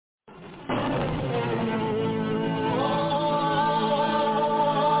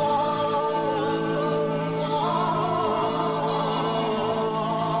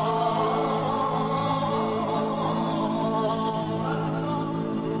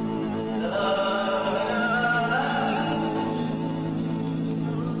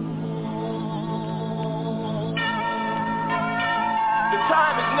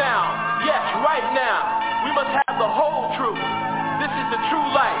truth. This is the true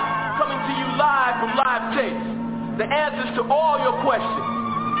light, coming to you live from live tapes. The answers to all your questions.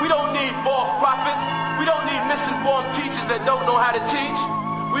 We don't need false prophets. We don't need misinformed teachers that don't know how to teach.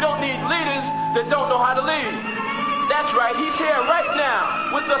 We don't need leaders that don't know how to lead. That's right, he's here right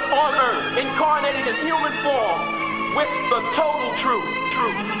now with us on earth, incarnated in human form, with the total truth.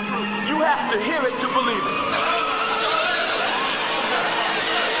 You have to hear it to believe it.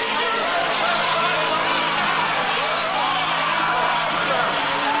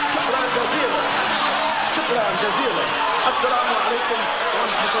 شكرا جزيلا. السلام عليكم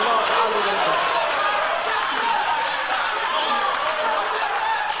ورحمة الله تعالى وبركاته.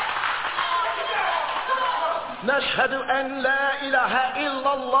 نشهد أن لا إله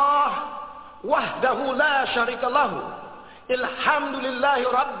إلا الله وحده لا شريك له. الحمد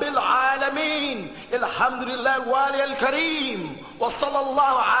لله رب العالمين. الحمد لله الوالي الكريم. وصلى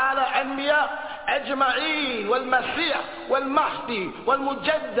الله على أنبياء أجمعين والمسيح والمهدي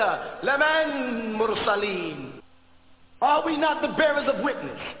والمجدد لمن مرسلين. Are we not the bearers of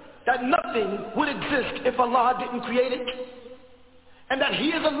witness that nothing would exist if Allah didn't create it? And that He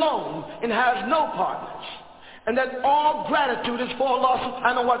is alone and has no partners? And that all gratitude is for Allah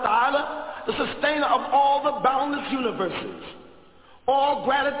subhanahu wa ta'ala, the sustainer of all the boundless universes. All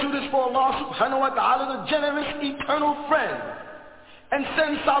gratitude is for Allah subhanahu wa ta'ala, the generous eternal friend. And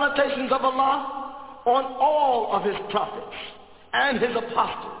send salutations of Allah on all of His prophets and His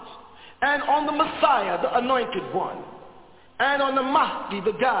apostles, and on the Messiah, the anointed one, and on the Mahdi,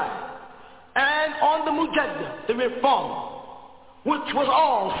 the guide, and on the Mujaddid, the reformer, which was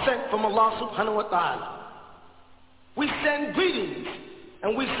all sent from Allah subhanahu wa ta'ala. We send greetings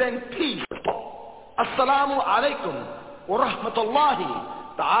and we send peace. Assalamu alaikum wa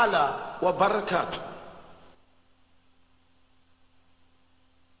rahmatullahi ta'ala wa barakatuh.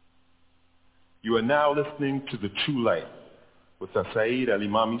 You are now listening to The True Light with Saeed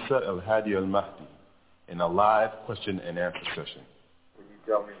Al-Imam Isa Al-Hadi Al-Mahdi in a live question and answer session. When you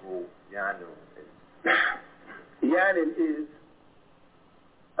tell me who Yanuwn is. Yanuwn is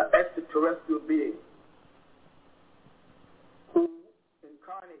an extraterrestrial being who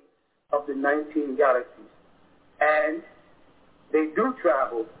incarnates of the 19 galaxies. And they do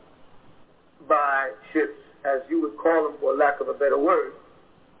travel by ships, as you would call them for lack of a better word.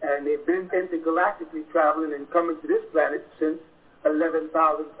 And they've been intergalactically traveling and coming to this planet since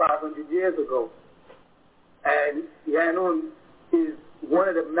 11,500 years ago. And Yanuwn is one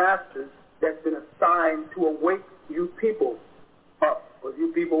of the masters that's been assigned to awake you people up. Because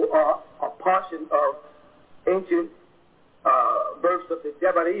you people are a portion of ancient births of the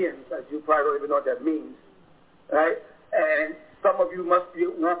Jabarians, as you probably don't even know what that means. Right? And some of you must be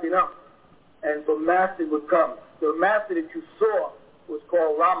waking up. And so masters would come. The master that you saw was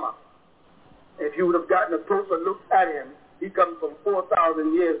called Rama. If you would have gotten a closer look at him, he comes from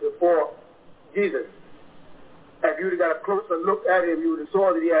 4,000 years before Jesus. If you would have got a closer look at him, you would have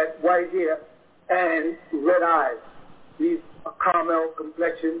saw that he had white hair and red eyes. He's a caramel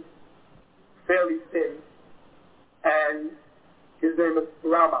complexion, fairly thin, and his name is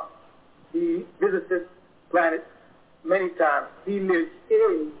Rama. He visits this planet many times. He lives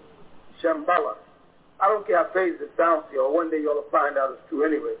in Shambhala. I don't care how crazy it sounds to you, or one day you'll find out it's true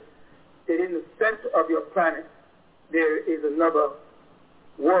anyway. That in the center of your planet, there is another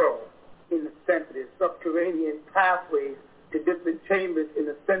world in the center. There's subterranean pathways to different chambers in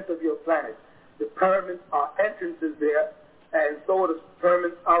the center of your planet. The pyramids are entrances there, and so are the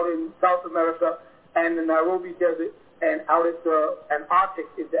pyramids out in South America and the Nairobi Desert, and out at the Antarctic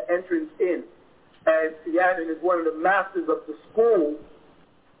is the entrance in. And Yanuwn is one of the masters of the school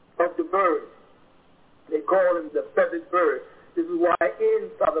of the birds. They call him the feathered bird. This is why in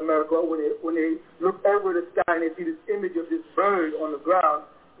South America, when they look over the sky and they see this image of this bird on the ground,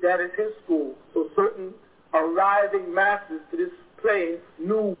 that is his school. So certain arriving masters to this plane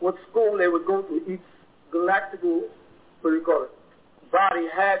knew what school they would go to. Each galactical, body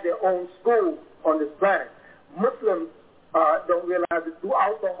had their own school on this planet. Muslims don't realize that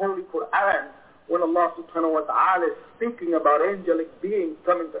throughout the Holy Quran, when Allah subhanahu wa ta'ala is speaking about angelic beings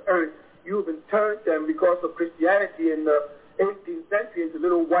coming to earth, you've turned them because of Christianity in the 18th century into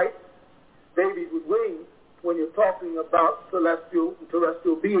little white babies with wings when you're talking about celestial and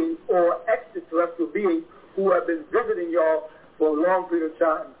terrestrial beings or extraterrestrial beings who have been visiting y'all for a long period of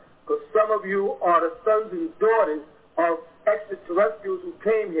time. Because some of you are the sons and daughters of extraterrestrials who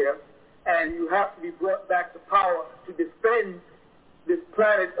came here, and you have to be brought back to power to defend this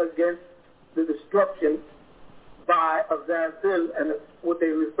planet against the destruction by Azazil and what they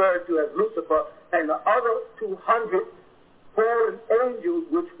refer to as Lucifer, and the other 200 fallen angels,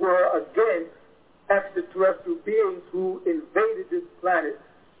 which were again extraterrestrial beings who invaded this planet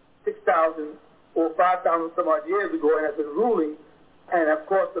 6,000 or 5,000 some odd years ago and have been ruling, and of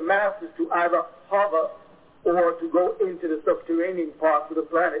course the masters to either hover or to go into the subterranean parts of the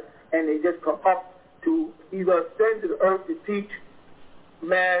planet, and they just come up to either ascend to the earth to teach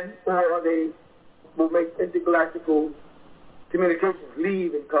man, or they will make intergalactical communications,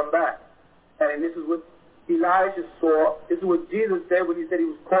 leave and come back. And this is what Elijah saw. This is what Jesus said when he said he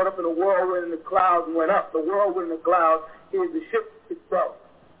was caught up in a whirlwind in the clouds and went up. The whirlwind in the clouds is the ship itself.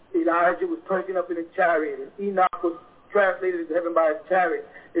 Elijah was taken up in a chariot, and Enoch was translated into heaven by his chariot.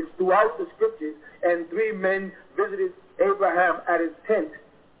 It's throughout the scriptures, and 3 men visited Abraham at his tent,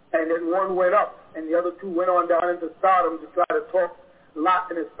 and then one went up, and the other 2 went on down into Sodom to try to talk Lot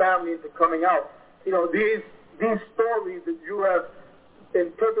and his family into coming out. You know, these stories that you have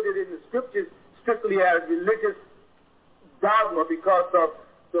interpreted in the scriptures strictly as religious dogma because of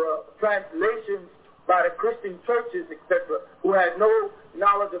the translations by the Christian churches, etc., who had no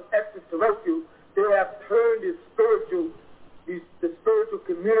knowledge of extraterrestrials. They have turned the spiritual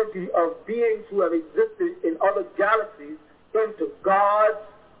community of beings who have existed in other galaxies into gods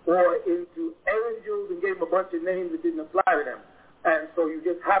or into angels and gave them a bunch of names that didn't apply to them. And so you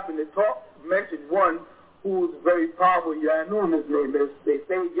just happen to mention one who is very powerful, Yanuwn, his name is. They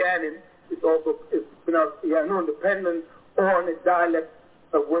say Yanuwn, it's pronounced Yanuwn, depending on the dialect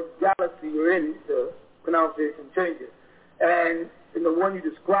of what galaxy you're in, the pronunciation changes. And the one you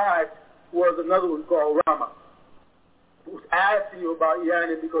described was another one called Rama, who's asking you about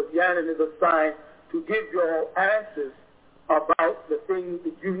Yanuwn because Yanuwn is assigned to give you all answers about the things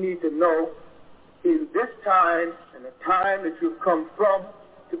that you need to know in this time and the time that you've come from,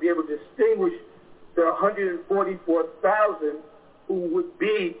 to be able to distinguish the 144,000 who would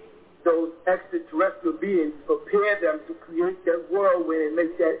be those extraterrestrial beings, prepare them to create that whirlwind and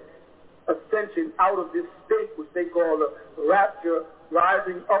make that ascension out of this state, which they call the rapture,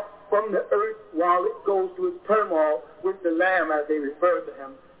 rising up from the earth while it goes to its turmoil with the Lamb, as they refer to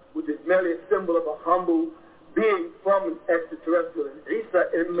him, which is merely a symbol of a humble being from an extraterrestrial. And Isa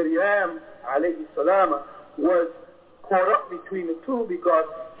ibn Maryam, alayhi salama, was caught up between the two because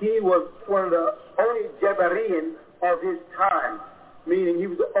he was one of the only Jabarian of his time, meaning he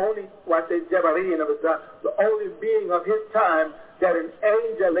was the only, well, I say Jabarian of his time, the only being of his time that an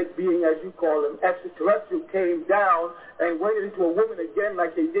angelic being, as you call him, extraterrestrial, came down and went into a woman again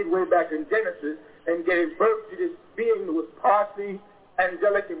like they did way back in Genesis and gave birth to this being that was partly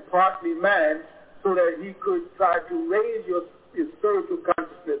angelic and partly man, so that he could try to raise your spiritual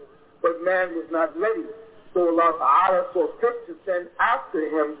consciousness, but man was not ready. So Allah Ta'ala saw fit to send after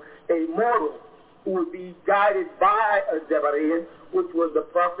him a mortal who would be guided by a Jabarian, which was the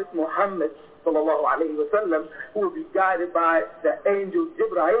Prophet Muhammad sallallahu alayhi wa sallam, who would be guided by the angel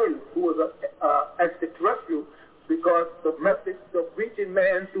Jibreel, who was an extraterrestrial, because the message of reaching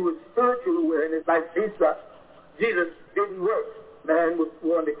man through his spiritual awareness, like Jesus didn't work. Man was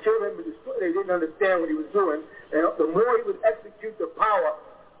wanting to kill him, but they didn't understand what he was doing. And the more he would execute the power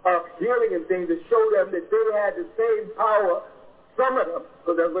of healing and things to show them that they had the same power, some of them,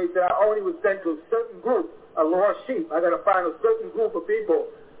 because that's what he said, I only was sent to a certain group, a lost sheep. I got to find a certain group of people,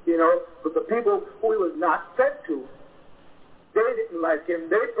 you know, but the people who he was not sent to, they didn't like him.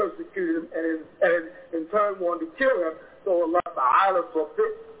 They persecuted him and in turn wanted to kill him. So Allah Ta'ala saw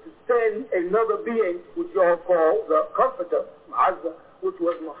fit to send another being, which you all call the Comforter, which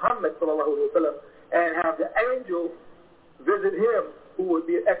was Muhammad sallallahu alaihi wasallam, and have the angel visit him, who would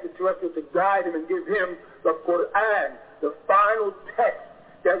be an extraterrestrial, to guide him and give him the Quran, the final text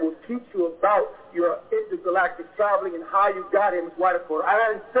that will teach you about your intergalactic traveling and how you got him. It's why the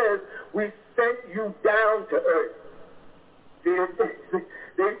Quran says we sent you down to earth.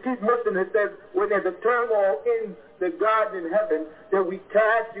 They keep missing it. Says when there's a turmoil in the garden in heaven, that we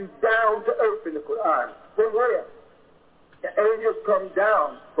cast you down to earth in the Quran. From where? The angels come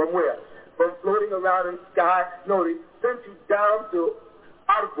down from where? From floating around in the sky. No, they sent you down to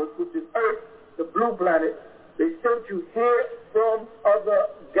Arbus, which is Earth, the blue planet. They sent you here from other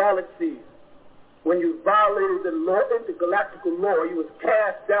galaxies. When you violated the law, intergalactical law, you was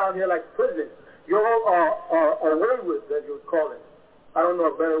cast down here like prison. You all are away with, as you would call it. I don't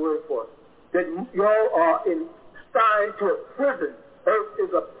know a better word for it. That you all are assigned to a prison. Earth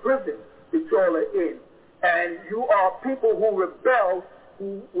is a prison that you all are in. And you are people who rebel,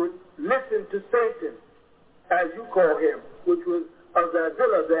 who would listen to Satan, as you call him, which was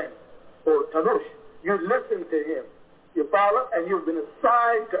Azazillah then, or Tanush. You listen to him. You follow? And you've been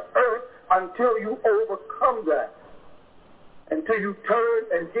assigned to earth until you overcome that. Until you turn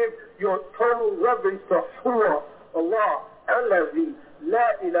and give your total reverence to Allah, Allazi,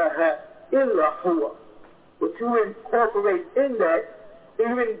 La ilaha illa huwa. But you incorporate in that,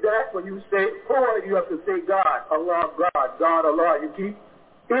 even that when you say huwa, you have to say God, Allah, God, Allah. You keep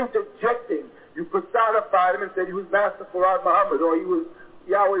interjecting. You personified him and said he was Master Farad Muhammad, or he was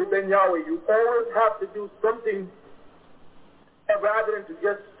Yahweh ben Yahweh. You always have to do something rather than to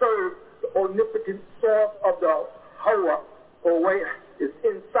just serve the omnipotent source of the hawa, or way is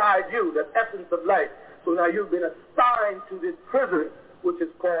inside you, the essence of life. So now you've been assigned to this prison, which is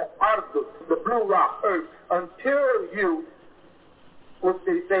called Ardh, the blue rock, earth, until you, what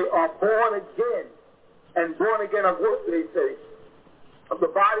they say, are born again. And born again of what they say? Of the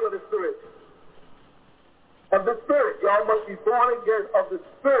body or the spirit? Of the spirit. Y'all must be born again of the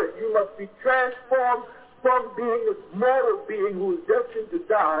spirit. You must be transformed from being this mortal being who is destined to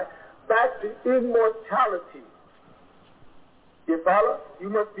die back to immortality. You follow? You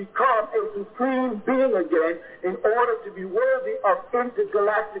must become a supreme being again in order to be worthy of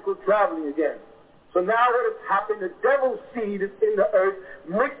intergalactical traveling again. So now what has happened, the devil's seed is in the earth,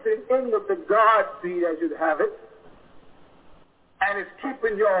 mixing in with the God seed as you'd have it, and it's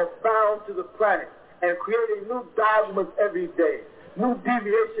keeping y'all bound to the planet and creating new dogmas every day, new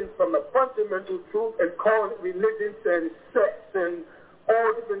deviations from the fundamental truth, and calling it religions and sects and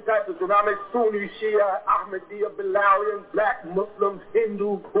all different types of denominations, Sunni, Shia, Ahmadiyya, Bilalian, black Muslims,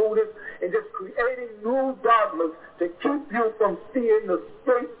 Hindu, Buddhists, and just creating new dogmas to keep you from seeing the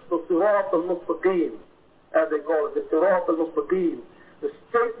straight, the Sirat al-Mustaqim, as they call it, the Sirat al-Mustaqim, the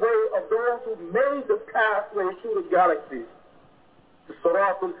straight way of those who made the pathway through the galaxies. The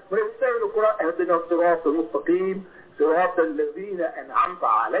Sirat, when they say in the Quran, اهدنا الصراط المستقيم صراط الذين أنعمت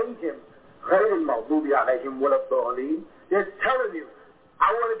عليهم غير المغضوب عليهم ولا الضالين. They're telling you,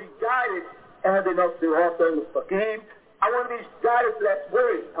 I want to be guided, اهدنا الصراط المستقيم. I want to be guided to that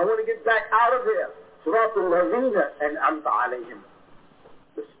way. I want to get back out of there. صراط الذين أنعمت عليهم.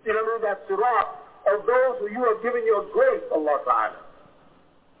 You know what I mean? That sirat of those who you have given your grace, Allah Ta'ala.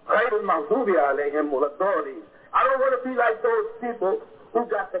 غير المغضوب عليهم ولا الضالين. I don't want to be like those people who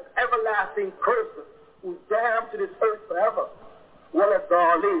got the everlasting curses, who's damned to this earth forever. Well, as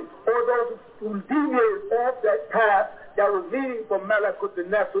Darlene, or those who deviated off that path that was leading from Malakut to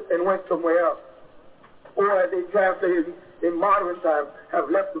Nesut and went somewhere else. Or as they translated in modern times,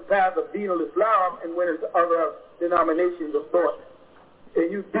 have left the path of Deen al-Islam and went into other denominations of thought. And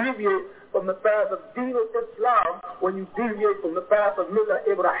you deviate from the path of Deen al-Islam when you deviate from the path of Millah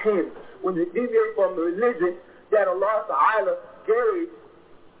Ibrahim, when you deviate from the religion that Allah Ta'ala gave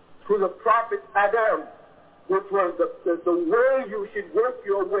to the Prophet Adam, which was the way you should work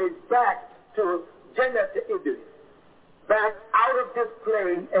your way back to Jannah to Idris, back out of this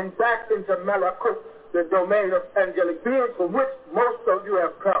plane and back into Malakut, the domain of angelic beings from which most of you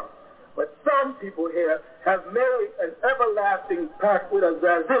have come. But some people here have made an everlasting pact with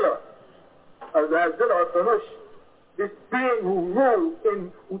Azazillah or Sanush, this being who ruled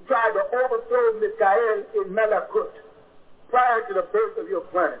who tried to overthrow Mikael in Malakut prior to the birth of your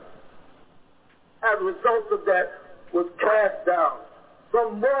planet. As a result of that, was cast down.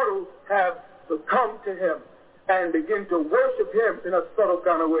 Some mortals have succumbed to him and begin to worship him in a subtle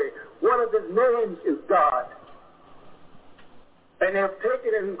kind of way. One of his names is God. And they have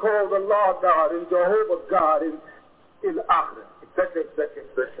taken it and called Allah God and Jehovah God and Akhira, etc., etc.,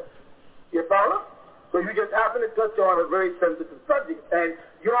 etc. You follow? So you just happen to touch on a very sensitive subject. And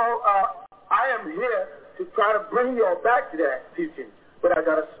I am here to try to bring you all back to that teaching. But I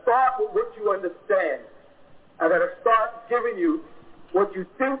got to start with what you understand. I got to start giving you what you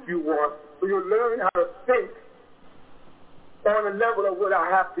think you want, so you learn how to think on the level of what I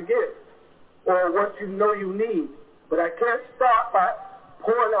have to give or what you know you need. But I can't start by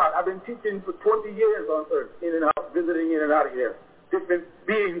pouring out. I've been teaching for 20 years on earth, in and out, visiting in and out of here. Different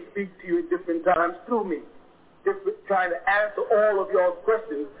beings speak to you at different times through me, trying to answer all of your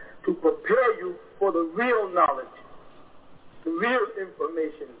questions to prepare you for the real knowledge, the real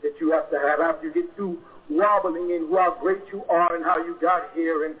information that you have to have after you get through wobbling in how great you are and how you got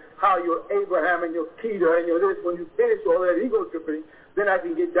here and how you're Abraham and you're Peter and you're this. When you finish all that ego tripping, then I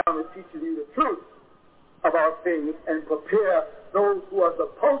can get down to teaching you the truth about things and prepare those who are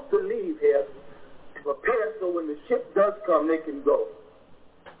supposed to leave here, to prepare so when the ship does come, they can go.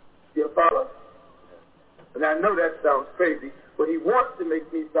 You follow? And I know that sounds crazy, but he wants to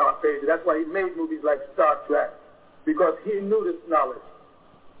make me sound crazy. That's why he made movies like Star Trek, because he knew this knowledge.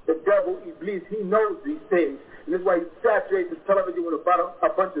 The devil, Iblis, he knows these things. And that's why he saturates the television with a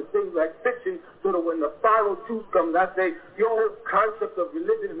bunch of things like fiction, so that when the final truth comes, I say, your whole concept of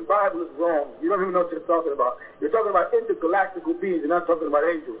religion in the Bible is wrong. You don't even know what you're talking about. You're talking about intergalactical beings. You're not talking about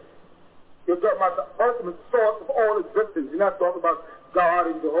angels. You're talking about the ultimate source of all existence. You're not talking about God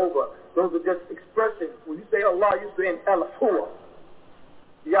and Jehovah. Those are just expressions. When you say Allah, you're saying El-Hua,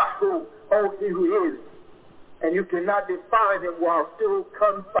 Yahoo, oh, he who is. And you cannot define him while still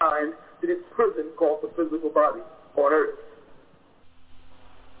confined to this prison called the physical body on earth.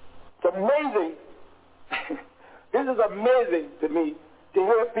 It's amazing. This is amazing to me to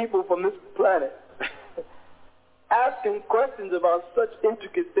hear people from this planet asking questions about such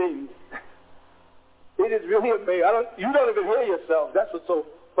intricate things. It is really amazing. You don't even hear yourself. That's what's so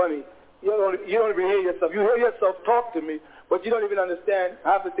funny. You don't even hear yourself. You hear yourself talk to me, but you don't even understand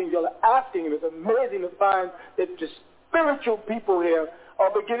half the things you're asking. And it's amazing to find that the spiritual people here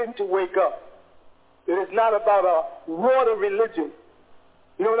are beginning to wake up. It is not about a water religion.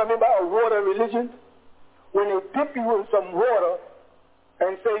 You know what I mean by a water religion? When they dip you in some water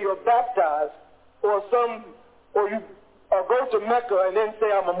and say you're baptized, or you go to Mecca and then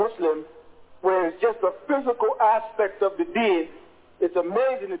say I'm a Muslim, where it's just a physical aspect of the deed. It's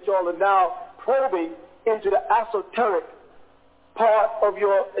amazing that y'all are now probing into the esoteric part of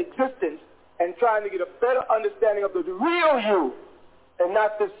your existence and trying to get a better understanding of the real you and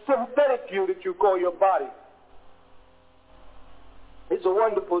not the synthetic you that you call your body. It's a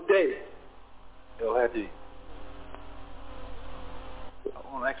wonderful day. Yo, Hadi, I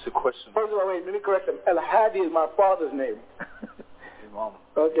want to ask a question. First of all, wait, let me correct him. El-Hadi is my father's name. Imam.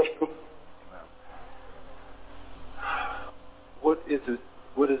 Okay. What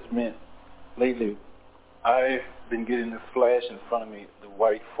is meant lately? I've been getting the flash in front of me, the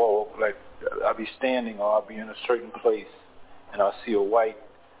white fog, like I'll be standing or I'll be in a certain place and I'll see a white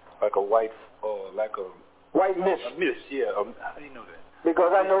mist. A mist, yeah. How do you know that?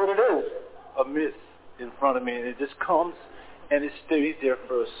 Because I know what it is. A mist in front of me, and it just comes and it stays there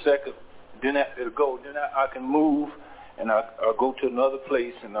for a second. Then it'll go. Then I can move and I'll go to another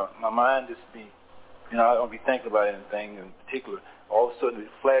place, and my mind just be, I don't be thinking about anything in particular. All of a sudden it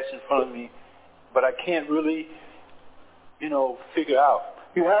flashes in front of me, but I can't really, figure out.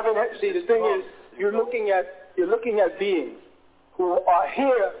 You haven't. See, the thing is, you're looking at beings who are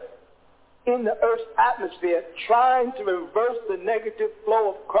here in the Earth's atmosphere trying to reverse the negative flow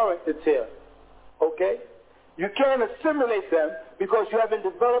of current that's here. Okay? You can't assimilate them because you haven't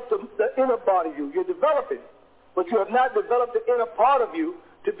developed the inner part of you. You're developing, but you have not developed the inner part of you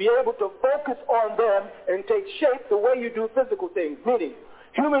to be able to focus on them and take shape the way you do physical things. Meaning,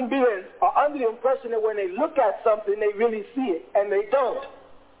 human beings are under the impression that when they look at something, they really see it, and they don't.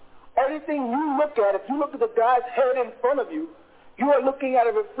 Everything you look at, if you look at the guy's head in front of you, you are looking at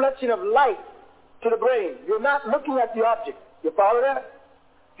a reflection of light to the brain. You're not looking at the object. You follow that?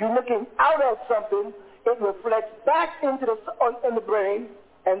 You're looking out at something. It reflects back into the brain,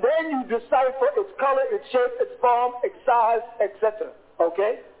 and then you decipher its color, its shape, its form, its size, etc.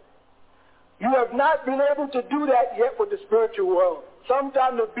 Okay? You have not been able to do that yet with the spiritual world.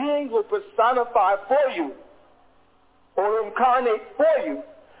 Sometimes the beings will personify for you or incarnate for you.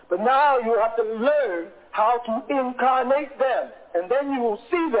 But now you have to learn how to incarnate them. And then you will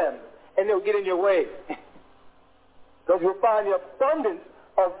see them and they'll get in your way. Because you'll find the abundance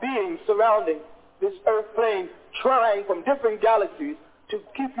of beings surrounding this earth plane trying from different galaxies to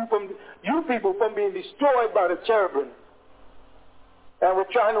keep you people from being destroyed by the cherubim. And we're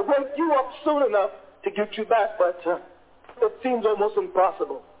trying to wake you up soon enough to get you back, but it seems almost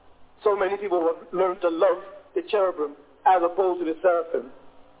impossible. So many people have learned to love the cherubim as opposed to the seraphim.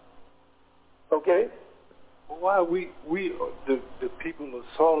 Okay? Why the people of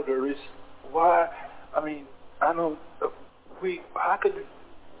Solidarity, why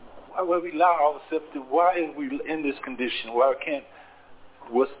would we allow ourselves to, why are we in this condition? Why can't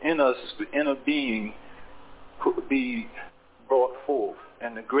what's in us, the inner being, be brought forth,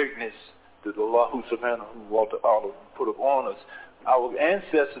 and the greatness that Allah subhanahu wa ta'ala put upon us? Our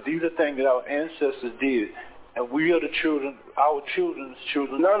ancestors, these are things that our ancestors did, and we are the children, our children's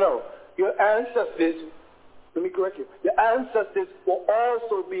children. No. Your ancestors, let me correct you, your ancestors were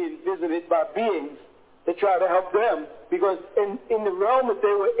also being visited by beings to try to help them, because in the realm that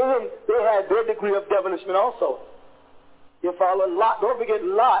they were in, they had their degree of devilishment also. You follow? Lot, don't forget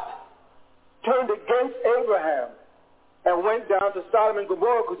Lot turned against Abraham and went down to Sodom and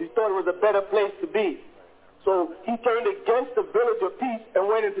Gomorrah because he thought it was a better place to be. So he turned against the village of peace and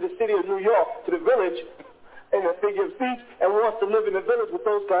went into the city of New York, to the village, in a figure of speech, and wants to live in the village with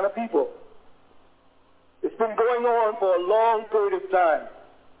those kind of people. It's been going on for a long period of time.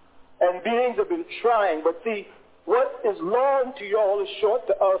 And beings have been trying, but see, what is long to y'all is short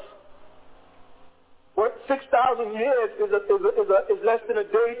to us. What 6,000 years is less than a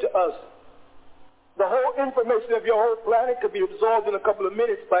day to us. The whole information of your whole planet could be absorbed in a couple of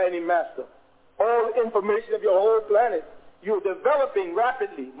minutes by any master. All the information of your whole planet. You're developing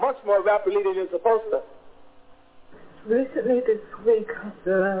rapidly, much more rapidly than you're supposed to. Recently this week,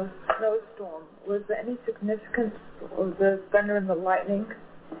 the snowstorm, was there any significance of the thunder and the lightning?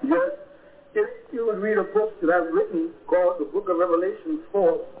 Yes. If you would read a book that I've written called the Book of Revelation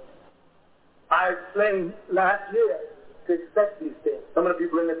 4, I explained last year to expect these things. Some of the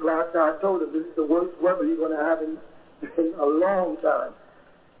people in the class, I told them this is the worst weather you're going to have in a long time.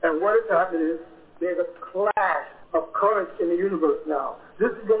 And what has happened is there's a clash of currents in the universe now.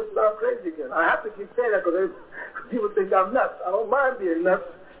 This is going to sound crazy again. I have to keep saying that because people think I'm nuts. I don't mind being nuts.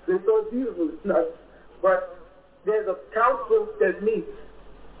 They're so beautiful, it's nuts. But there's a council that meets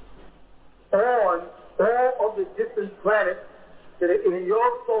on all of the different planets that are in your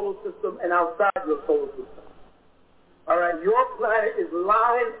solar system and outside your solar system. All right, your planet is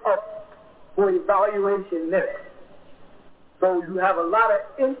lined up for evaluation next. So you have a lot of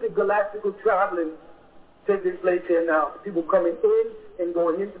intergalactical traveling taking place here now. People coming in and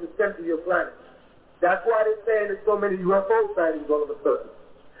going into the center of your planet. That's why they're saying there's so many UFO sightings all of a sudden.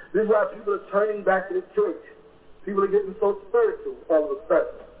 This is why people are turning back to the church. People are getting so spiritual all of a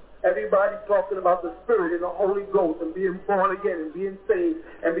sudden. Everybody's talking about the Spirit and the Holy Ghost and being born again and being saved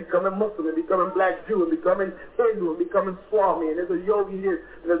and becoming Muslim and becoming Black Jew and becoming Hindu and becoming Swami, and there's a yogi here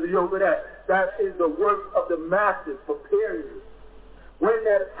and there's a yoga that. That is the work of the masses preparing you. When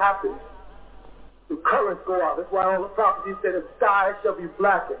that happens, the currents go out. That's why all the prophecies say the sky shall be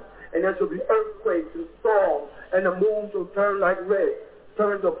blackened and there shall be earthquakes and storms and the moon shall turn like red,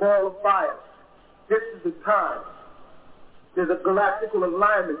 turn to a ball of fire. This is the time. There's a galactical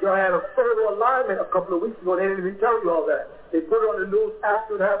alignment. Y'all had a photo alignment a couple of weeks ago. They didn't even tell you all that. They put it on the news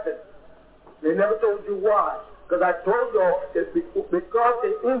after it happened. They never told you why. Because I told y'all that because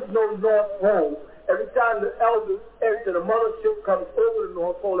there is no North Pole, every time the elders enter, the mothership comes over the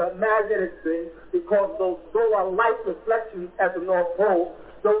North Pole, that magnetic thing, because those solar light reflections at the North Pole,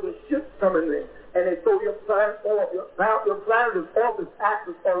 those are ships coming in. And they throw your planet off. Your planet is off its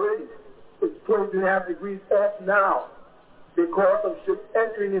axis already. It's 22.5 degrees off now. Because of ships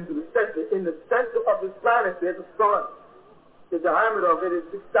entering into the center. In the center of this planet, there's a sun. The diameter of it is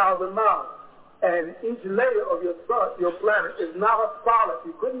 6,000 miles. And each layer of your sun, your planet, is not a solid.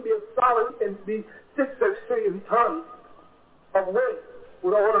 You couldn't be a solid and be 6 trillion tons of weight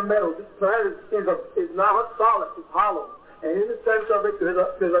with all the metals. This planet is not a solid. It's hollow. And in the center of it, there's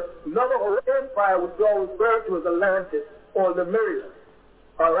another whole empire which we all refer to as Atlantis or Lemuria.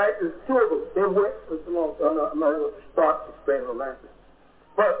 All right, there's two of them. They went for so long. I'm not going to start explaining Atlantis.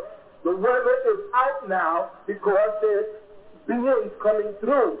 But the weather is out now because there's beings coming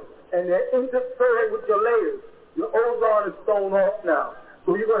through, and they're interfering with your layers. Your ozone is thrown off now.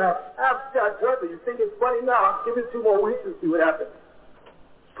 So you're going to have abstract weather. You think it's funny now? I'll give it 2 more weeks and see what happens.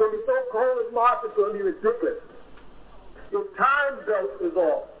 It's going to be so cold in March, it's going to be ridiculous. Your time belt is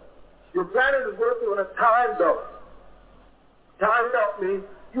off. Your planet is working on a time belt. Time belt means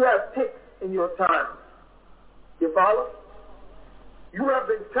you have ticks in your time. You follow? You have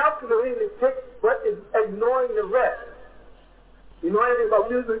been calculating the ticks, but ignoring the rest. You know anything about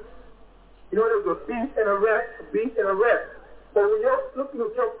music? You know there's a beat and a rest, a beat and a rest. But when you're looking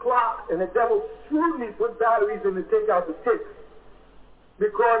at your clock and the devil shrewdly put batteries in to take out the ticks,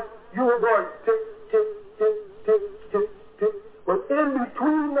 because you were going tick, tick, tick, tick, tick, tick. But in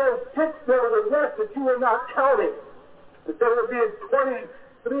between those ticks, there was a rest that you were not counting. Instead of being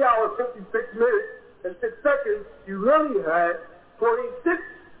 23 hours, 56 minutes, and 6 seconds, you really had 26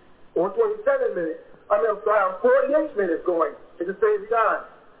 or 27 minutes. I'm 48 minutes going at the same time.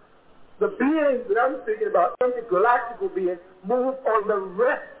 The beings that I'm speaking about, intergalactical beings, move on the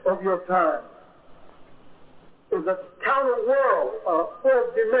rest of your time. It's a counter world, a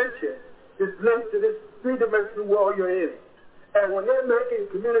fourth dimension, that's linked to this 3-dimensional world you're in. And when they're making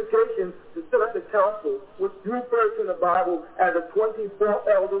communications to set up the council, which you refer to in the Bible as the 24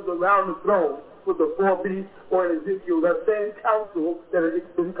 elders around the throne with the 4 beasts, or in Ezekiel, that same council that has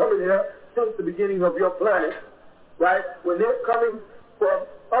been coming here since the beginning of your planet, right? When they're coming from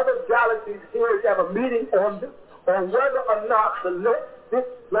other galaxies here to have a meeting on whether or not to let this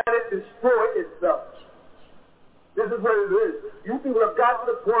planet destroy itself. This is what it is. You people have got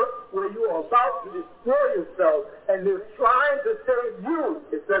to the point where you are about to destroy yourself, and they're trying to save you,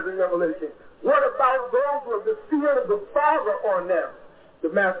 it says in Revelation. What about those who have the fear of the Father on them?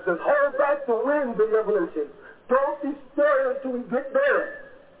 The Master says, hold back the winds in Revelation. Don't destroy it until we get there.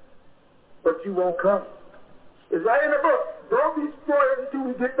 But you won't come. It's right in the book. Don't destroy it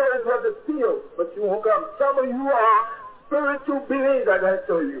until we get there is what the seal, but you won't come. Some of you are spiritual beings, I got to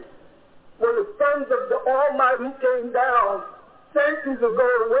tell you. when the sons of the Almighty came down centuries ago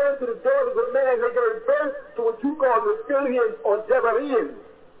and went to the daughters of man, they gave birth to what you call reptilians or Jebarians,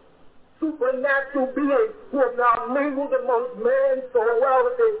 supernatural beings who have now mingled amongst men so well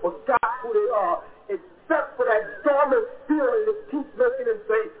that they forgot who they are, except for that dormant feeling that keeps making them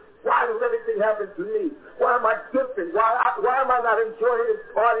say, why does everything happen to me? Why am I different? Why am I not enjoying this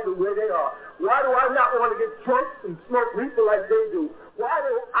party the way they are? Why do I not want to get drunk and smoke reefer like they do? Why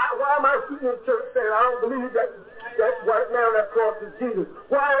am I sitting in church saying I don't believe that white man on that cross is Jesus?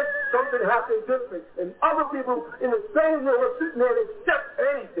 Why is something happening different? And other people in the same room are sitting there and accept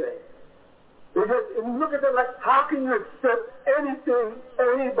anything. And you look at them like, how can you accept anything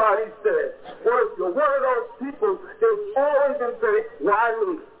anybody says? Well, if you're one of those people, they've always been saying, why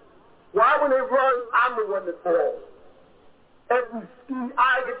me? Why when they run, I'm the one that falls? Every ski,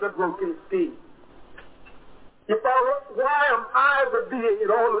 I get the broken ski. Why am I the being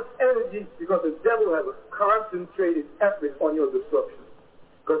in all this energy? Because the devil has a concentrated effort on your destruction.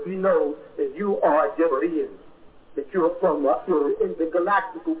 Because he knows that you are a Jebarian, that you're you're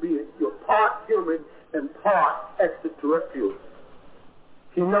intergalactical being. You're part human and part extraterrestrial.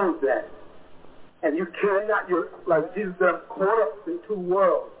 He knows that. And you cannot, like Jesus said, I'm caught up in two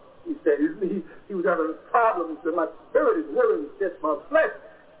worlds. He said he was having a problem. He said, my spirit is willing, it's just my flesh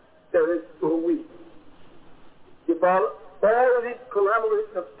that is so weak. You follow? All of these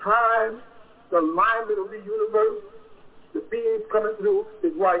collaboration of time, the alignment of the universe, the beings coming through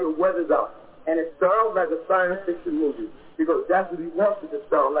is why your weather's out. And it sounds like a science fiction movie because that's what he wants it to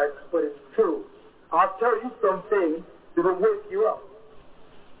sound like, but it's true. I'll tell you some things that will wake you up.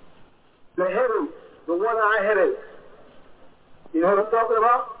 The headache, the one-eye headache. You know what I'm talking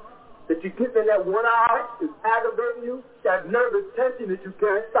about? That you get in that one eye is aggravating you, that nervous tension that you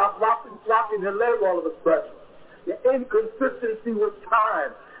can't stop flopping your leg all of a sudden. The inconsistency with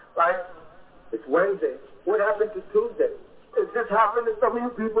time. Like, it's Wednesday. What happened to Tuesday? Is this happening to some of you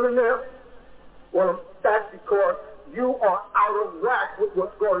people in there? Well, that's because you are out of whack with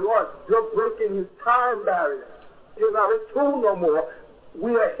what's going on. You're breaking his time barrier. You're not a tool no more.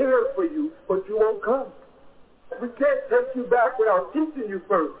 We are here for you, but you won't come. We can't take you back without teaching you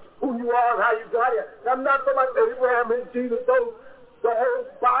first who you are and how you got here. I'm not talking about Abraham and Jesus. The whole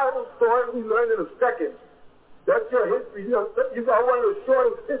Bible story we learn in a second. That's your history. You got one of the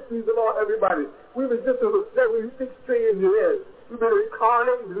shortest histories of all everybody. We've existed for 76 trillion years. We've been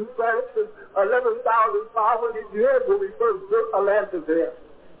reincarnated in planets since 11,500 years when we first built Atlantis here.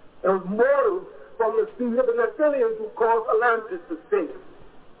 It was mortals from the seed of the Nephilims who caused Atlantis to sink.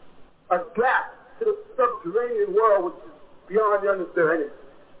 A gap to the subterranean world which is beyond your understanding.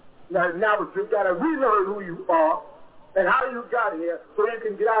 Now you've got to relearn who you are and how you got here so you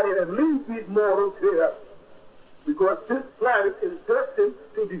can get out here and leave these mortals here. Because this planet is destined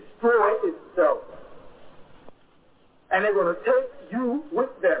to destroy itself. And they're going to take you with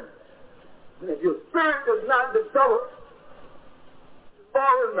them. And if your spirit does not develop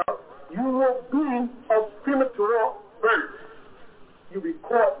far enough, you will be of premature birth. You'll be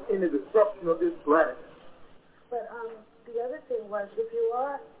caught in the destruction of this planet. But the other thing was, if you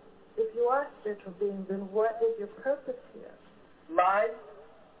are spiritual beings, then what is your purpose here? Mine?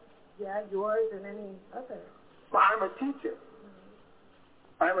 Yeah, yours and any other. I'm a teacher.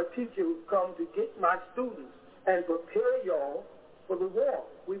 Mm-hmm. I'm a teacher who's come to get my students and prepare y'all for the war.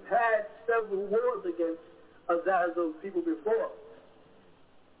 We've had several wars against Azazel's people before.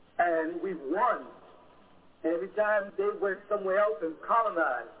 And we've won. And every time they went somewhere else and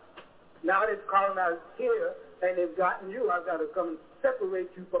colonized. Now they've colonized here and they've gotten you. I've got to come and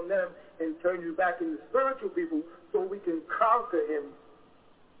separate you from them and turn you back into spiritual people so we can conquer him,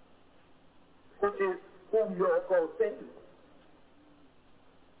 which is whom you all call Satan.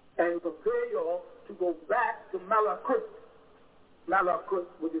 And prepare y'all to go back to Malachi. Malachi,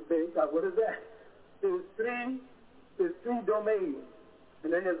 what do you think? What is that? There's three domains.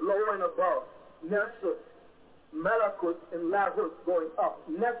 And then there's lower and above. Nefsut, Malakut, and Lahut going up.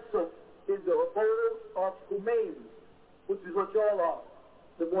 Nefsut is the abode of Humain, which is what y'all are,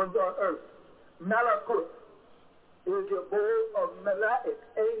 the ones on earth. Malakut is the abode of Malaik,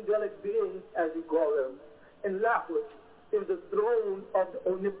 angelic beings, as you call them. And Lahut is the throne of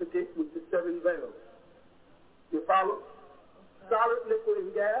the omnipotent with the seven veils. You follow? Solid, liquid,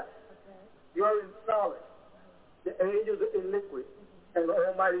 and gas. You're in solid. The angels are in liquid. And the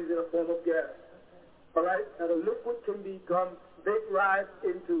Almighty is in a form of gas. All right? Now the liquid can become vaporized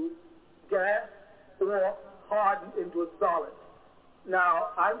into gas or hardened into a solid. Now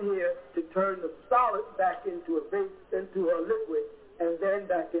I'm here to turn the solid back into a liquid and then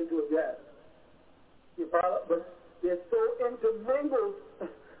back into a gas. You follow? But they're so intermingled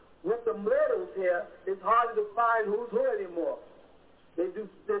With the mortals here, it's harder to find who's who anymore. They're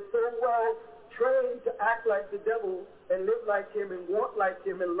so well trained to act like the devil and live like him and want like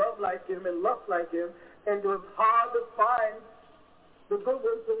him and love like him and lust like him, and it's hard to find the good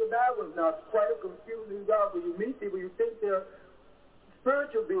ones from the bad ones. Now, it's quite a confusing job when you meet people, you think they're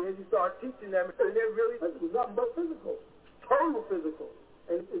spiritual beings, you start teaching them, and they're really nothing but physical, total physical,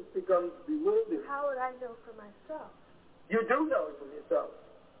 and it becomes bewildering. How would I know for myself? You do know it for yourself.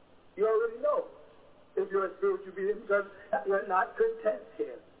 You already know if you're a spiritual being because you're not content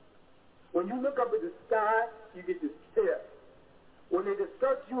here. When you look up at the sky, you get this fear. When they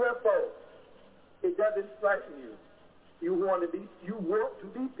discuss UFOs, it doesn't frighten you. You want to be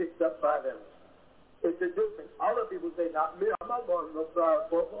picked up by them. It's a difference. Other people say, not me, I'm not going to no fly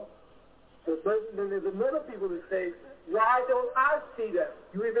football. Then there's another people that say, why don't I see them?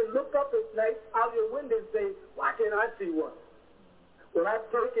 You even look up at night out your window and say, why can't I see one? When I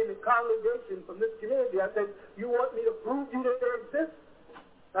spoke in the congregation from this community, I said, you want me to prove to you that they exist?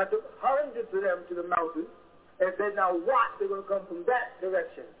 I took hundreds of them to the mountains and said, now watch, they're going to come from that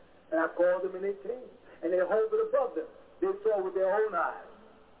direction. And I called them and they came. And they hovered above them. They saw with their own eyes.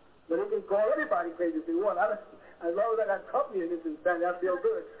 But they can call everybody crazy if they want. As long as I got company in this insanity, I feel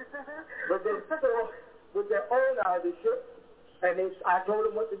good. But they saw with their own eyes the ship. And I told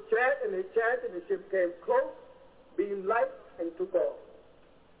them what to chant, and they chanted, and the ship came close, being light, and took off.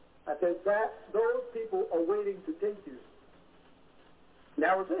 I said, those people are waiting to take you.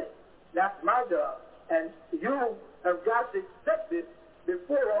 That was it. That's my job. And you have got to accept it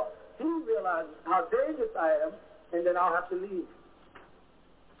before he realizes how dangerous I am, and then I'll have to leave.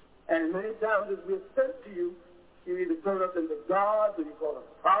 And many times as we're sent to you, you either turn us into gods, or you call us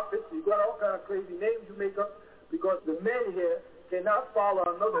prophets, you got all kind of crazy names you make up, because the men here cannot follow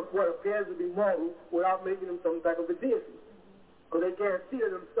another what appears to be mortal without making them some type of a deity. Because they can't see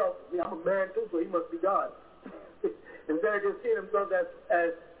it themselves. I'm a man too, so he must be God. Instead of just seeing themselves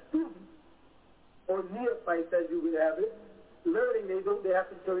as students or neophytes, as you would have it, learning they have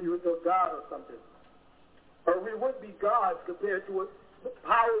to turn you into a god or something. Or we would be gods compared to what the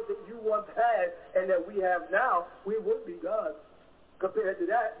powers that you once had and that we have now. We would be gods compared to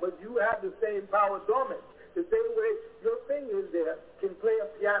that, but you have the same power dormant. The same way your fingers there can play a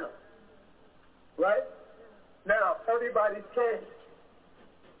piano. Right? Now, everybody can.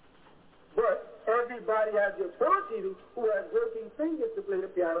 But everybody has the ability who has working fingers to play the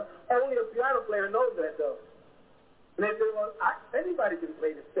piano. Only a piano player knows that, though. And they say, well, anybody can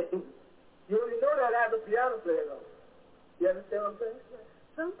play this thing. You only know that as a piano player, though. You understand what I'm saying?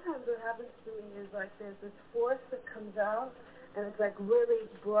 Sometimes what happens to me is like there's this force that comes out, and it's like really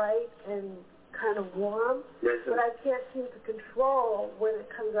bright and kind of warm, but I can't seem to control when it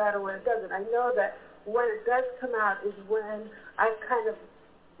comes out or when it doesn't. I know that when it does come out is when I've kind of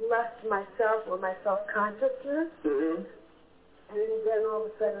left myself or my self-consciousness, and then all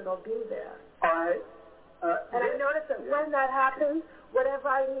of a sudden it'll be there. All right. And I notice that when that happens, whatever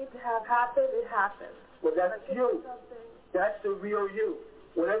I need to have happen, it happens. Well, that's like you. That's the real you.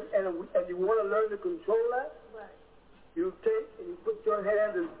 Whatever, and you want to learn to control that? Right. You take and you put your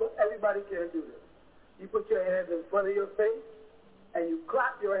hands in front. Everybody can't do this. You put your hands in front of your face, and you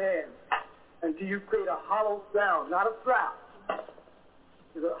clap your hands until you create a hollow sound, not a slap.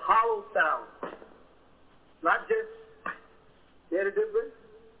 It's a hollow sound. Not just, you hear the difference?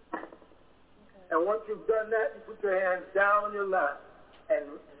 Okay. And once you've done that, you put your hands down on your lap and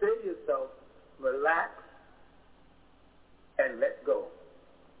say to yourself, relax and let go.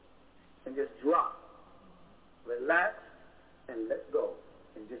 And just drop. Relax and let go.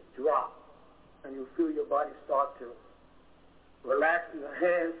 And just drop. And you'll feel your body start to relax in your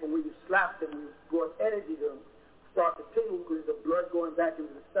hands from where you slap them, you brought energy to them, start to tingle because the blood going back into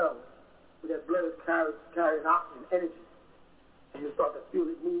the cells. So that blood is carrying oxygen, energy. And you start to feel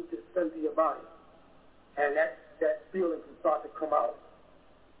it move to the center of your body. And that feeling can start to come out.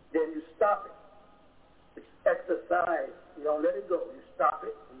 Then you stop it. It's exercise. You don't let it go. You stop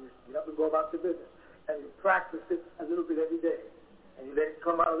it, and you get up and go about your business. And you practice it a little bit every day. And you let it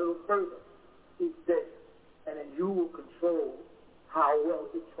come out a little further each day. And then you will control how well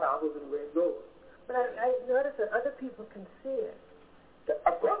it travels and where it goes. But I noticed that other people can see it.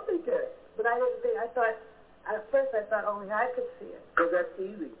 Of course they can. But I didn't think, at first I thought only I could see it. Because that's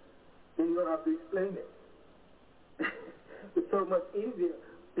easy. Then you don't have to explain it. It's so much easier.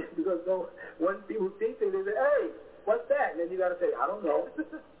 Because when people see things, they say, hey, what's that? And then you got to say, I don't know.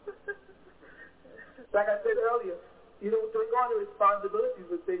 Like I said earlier, you don't take on the responsibilities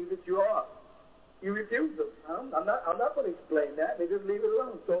for things that you are. You refuse them. I'm not going to explain that. They just leave it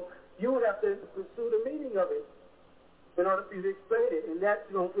alone. So you would have to pursue the meaning of it. in order for you to explain it. And that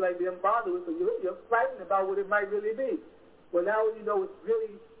you don't feel like being bothered with, so you're frightened about what it might really be. Well, now you know it's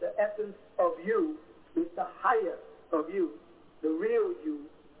really the essence of you, it's the higher of you, the real you.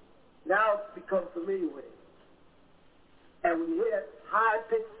 Now become familiar with it. And when you hear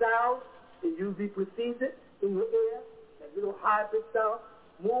high-pitched sound, it usually precedes it in your ear, that little high-pitched sound,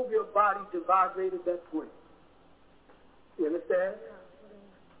 move your body to vibrate at that point. You understand?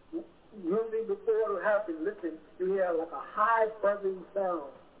 Usually before it'll happen, listen, you hear like a high buzzing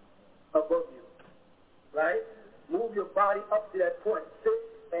sound above you, right? Move your body up to that point. Sit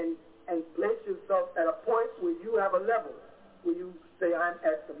and place yourself at a point where you have a level, where you say, I'm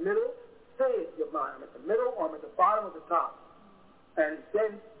at the middle. Say it in your mind, I'm at the middle or I'm at the bottom or the top. And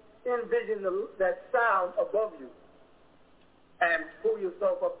then envision that sound above you and pull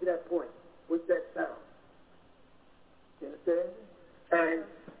yourself up to that point with that sound. You understand? And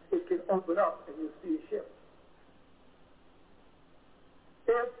it can open up and you'll see a ship.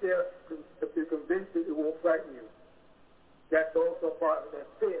 If you're convinced that it won't frighten you, that's also part of that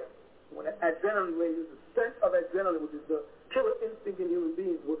fear. When the adrenaline raises, the sense of adrenaline, which is the killer instinct in human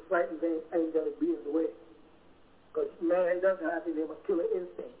beings, will frighten angelic beings away. Because man doesn't have in him a killer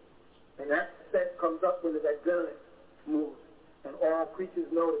instinct. And that sense comes up when the adrenaline moves. And all creatures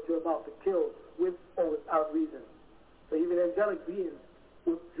know that you're about to kill with or without reason. So even angelic beings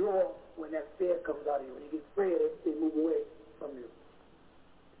withdraw when that fear comes out of you. When you get afraid, they move away from you.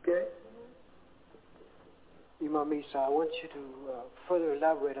 Okay? Imam Isa, I want you to further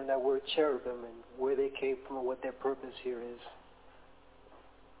elaborate on that word cherubim and where they came from and what their purpose here is.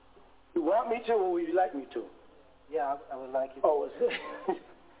 You want me to, or would you like me to? Yeah, I would like you to. Oh,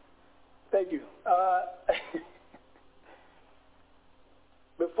 thank you.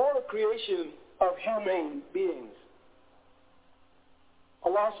 Before the creation of human beings,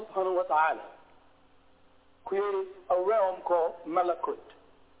 Allah subhanahu wa ta'ala created a realm called Malakut.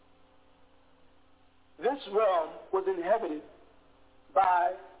 This realm was inhabited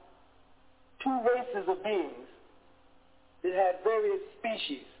by two races of beings that had various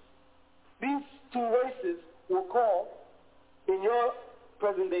species. These two races were called, in your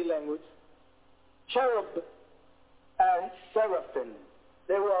present-day language, cherub and seraphim.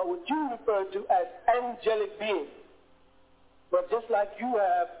 They were what you refer to as angelic beings. But just like you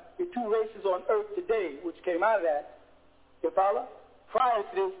have the two races on earth today, which came out of that, you follow? Prior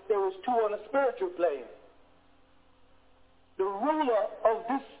to this, there was two on a spiritual plane. The ruler of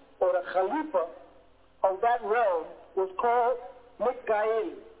this, or the Khalifa of that realm, was called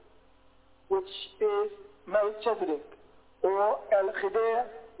Mikael, which is Melchizedek, or El-Khidr,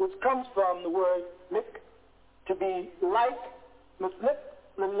 which comes from the word Mik, to be like,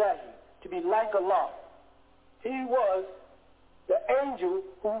 to be like Allah. He was the angel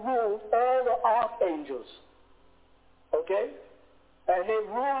who ruled all the archangels. Okay? And they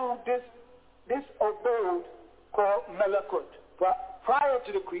ruled this abode called Malakut prior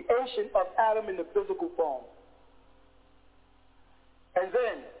to the creation of Adam in the physical form. And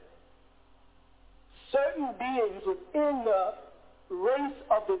then certain beings within the race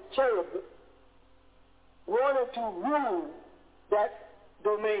of the cherub wanted to rule that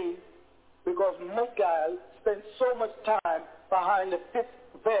domain because Mikael spent so much time behind the fifth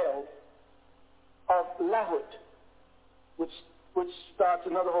veil of Lahut, which starts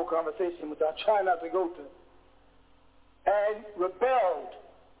another whole conversation which I try not to go to, and rebelled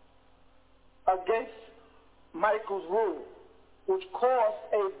against Michael's rule, which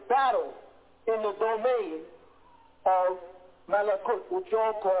caused a battle in the domain of Malakut, which you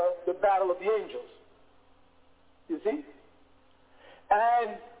all call the battle of the angels. You see?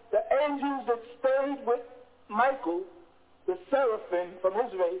 And the angels that stayed with Michael, the seraphim from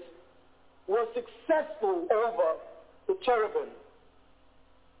his race, were successful over the cherubim.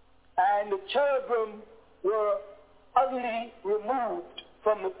 And the cherubim were utterly removed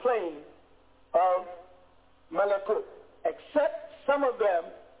from the plane of Malakut, except some of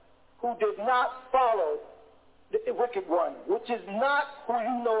them who did not follow the wicked one, which is not who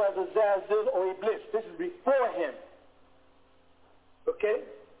you know as Azazil or Iblis. This is before him. Okay?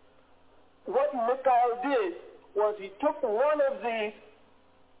 What Mikael did was he took one of these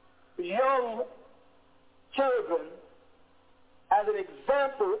young cherubim as an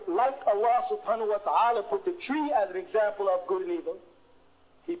example, like Allah subhanahu wa ta'ala put the tree as an example of good and evil.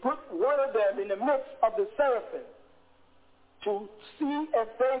 He put one of them in the midst of the seraphim to see if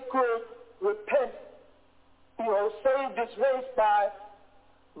they could repent, save this race by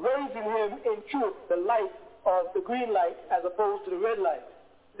raising him in truth, the light of the green light as opposed to the red light.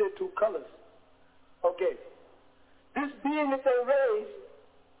 They're two colors. Okay. This being that they raised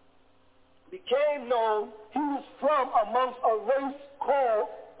became known, he was from amongst a race called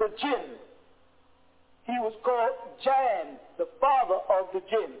the Jinn. He was called Jan, the father of the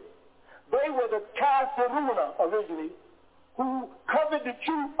Jinn. They were the Kafiruna originally, who covered the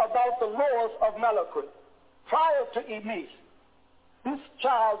truth about the laws of Malachi prior to Iblis. This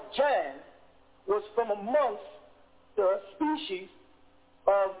child, Jan, was from amongst the species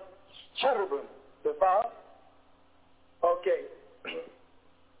of cherubim. The father? Okay.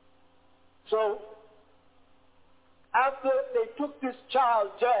 So, after they took this child,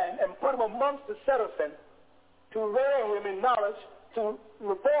 Jan, and put him amongst the seraphim to rear him in knowledge to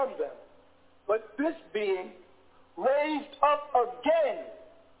reform them. But this being raised up again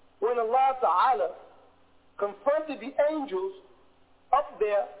when Allah Ta'ala confronted the angels up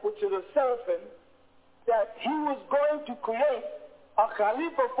there, which are the seraphim, that he was going to create a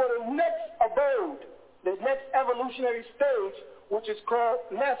Khalifa for the next abode, the next evolutionary stage, which is called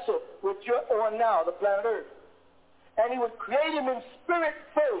Nasr, which you're on now, the planet Earth. And he would create him in spirit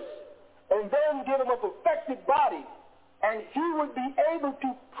first, and then give him a perfected body, and he would be able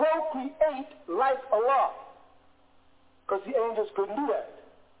to procreate like Allah, because the angels couldn't do that.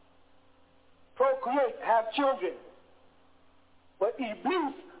 Procreate, have children. But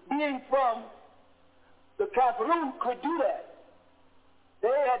Iblis, being from the Kafirun, could do that.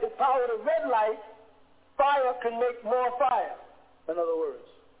 They had the power to red light. Fire can make more fire, in other words.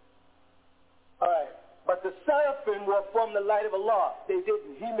 All right. But the seraphim were from the light of Allah. They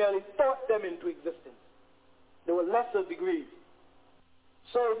didn't. He merely thought them into existence. They were lesser degrees.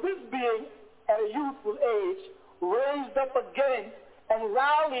 So this being at a youthful age raised up again and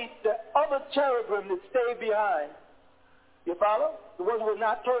rallied the other cherubim that stayed behind. You follow? The ones who were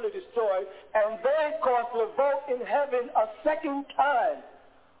not totally destroyed. And they caused revolt in heaven a second time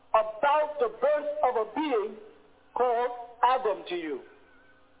about the birth of a being called Adam to you.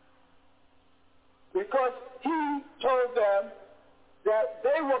 Because he told them that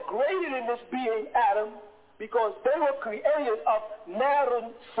they were created in this being, Adam, because they were created of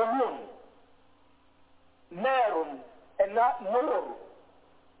Narun Samun. Narun, and not Nur.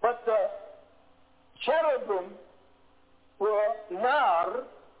 But the cherubim were Nar,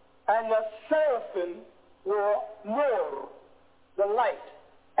 and the seraphim were Nur, the light,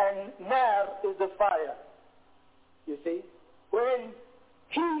 and Nar is the fire. You see? When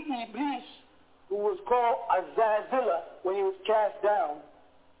he, Iblis, who was called Azazillah when he was cast down,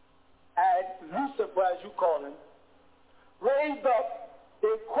 and Lucifer, as you call him, raised up,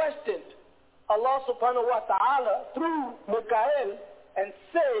 they questioned Allah subhanahu wa ta'ala through Mikael and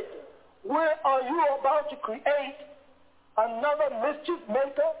said, where are you about to create another mischief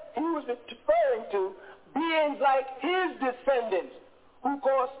maker? He was referring to beings like his descendants who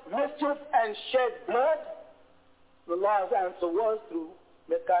caused mischief and shed blood. Allah's answer was through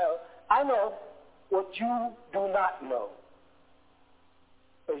Mikael, I know what you do not know.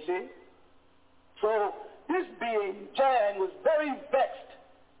 You see? So this being, Jan, was very vexed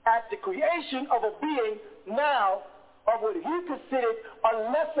at the creation of a being now of what he considered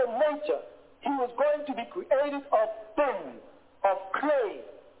a lesser nature. He was going to be created of thin, of clay,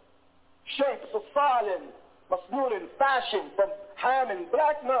 shapes of silent, masnoon and fashion from ham and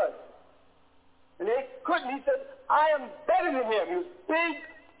black mud. And they couldn't. He said, I am better than him. He was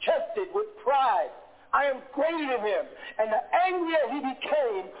big-chested with pride. I am greater than him. And the angrier he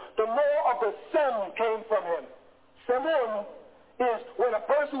became, the more of the sem came from him. Semun is when a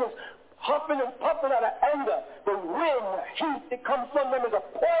person is huffing and puffing out of anger. The wind, the heat that comes from them is a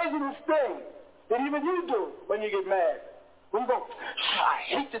poisonous thing that even you do when you get mad. When you go, I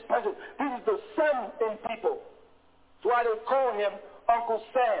hate this person. This is the sem in people. That's why they call him Uncle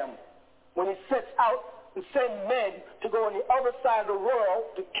Sam when he sets out and send men to go on the other side of the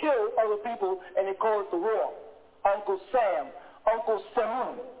world to kill other people, and they call it the war. Uncle Sam, Uncle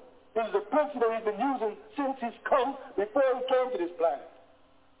Samun. This is a principle he's been using since he's come, before he came to this planet.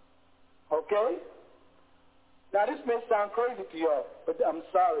 Okay? Now this may sound crazy to y'all, but I'm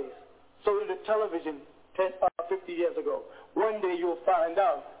sorry. So did the television 50 years ago. One day you'll find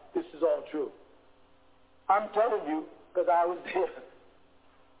out this is all true. I'm telling you, because I was there.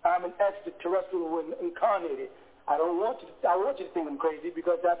 I'm an extraterrestrial incarnated. I want you to think I'm crazy,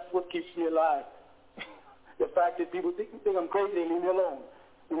 because that's what keeps me alive. The fact that people think I'm crazy, they leave me alone.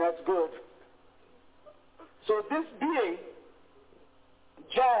 And that's good. So this being,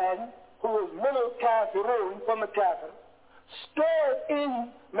 Jan, who was Minal Kafirun, from the Kafir, stored in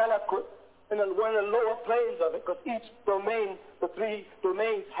Malakut, in one of the lower planes of it, because each domain, the three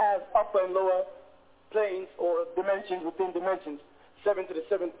domains, have upper and lower planes or dimensions within dimensions. 7 to the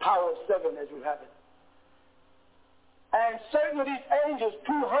 7th power of 7, as we have it. And certain of these angels,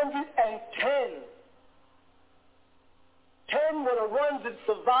 210. 10 were the ones that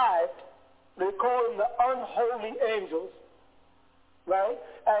survived. They call them the unholy angels, right?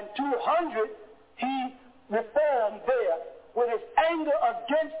 And 200 he reformed there with his anger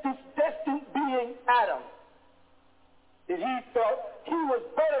against this destined being Adam, that he felt he was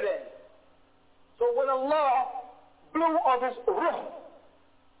better than. So when Allah blew of his ruh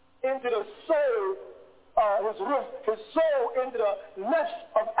into the soul, his soul into the nest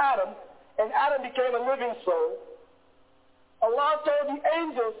of Adam, and Adam became a living soul, Allah told the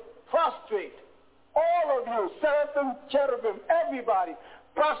angels, prostrate. All of you, seraphim, cherubim, everybody,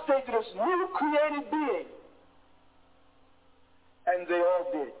 prostrate to this new created being. And they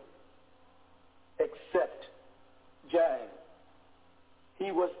all did, except Jan.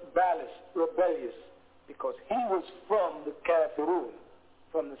 He was rebellious, because he was from the kafirun,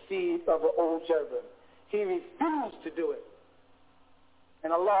 from the seed of the old cherubim. He refused to do it.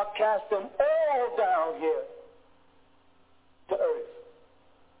 And Allah cast them all down here to earth.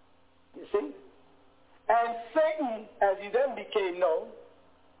 You see? And Satan, as he then became known,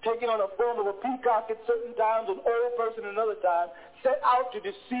 taking on a form of a peacock at certain times, an old person another time, set out to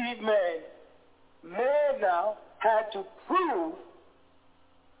deceive man. Man now had to prove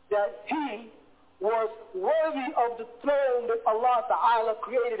that he was worthy of the throne that Allah Ta'ala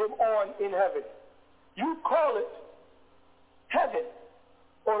created him on in heaven. You call it heaven,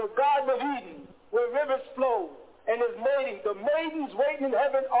 or the Garden of Eden, where rivers flow, and his mating. The maidens waiting in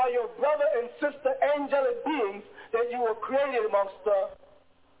heaven are your brother and sister angelic beings that you were created amongst the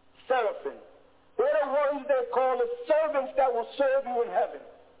seraphim. They're the ones they call the servants that will serve you in heaven.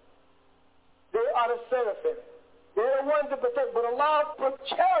 They are the seraphim. They're the ones that protect. But Allah put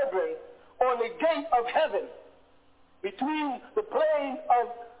cherubim on the gate of heaven, between the plane of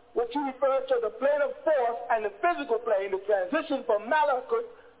what you refer to, the plane of force, and the physical plane, the transition from Malachi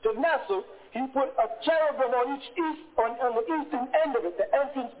to Nasr. He put a cherubim on the eastern end of it, the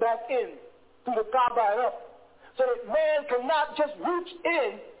entrance back in through the Kaaba and up, so that man cannot just reach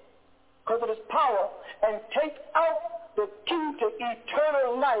in because of his power and take out the key to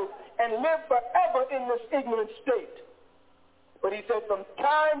eternal life and live forever in this ignorant state. But he said, from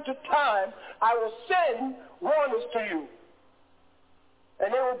time to time, I will send warners to you,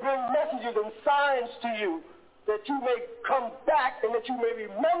 and they will bring messages and signs to you, that you may come back and that you may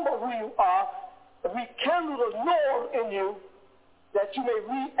remember who you are, and rekindle the Lord in you, that you may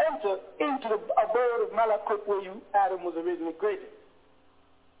re-enter into the abode of Malakut where Adam was originally created.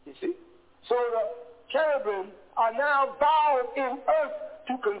 You see? So the cherubim are now vowed in earth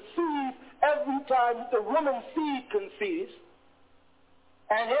to conceive every time the woman's seed conceives,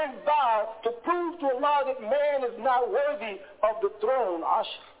 and his vow to prove to Allah that man is not worthy of the throne,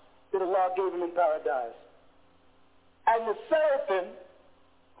 Ashr, that Allah gave him in paradise. And the seraphim,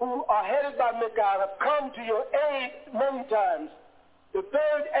 who are headed by Michael, have come to your aid many times. The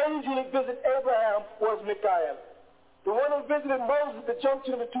third angel that visited Abraham was Michael. The one who visited Moses at the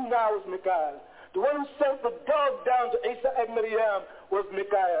junction of the two Niles was Michael. The one who sent the dove down to Isa and Miriam was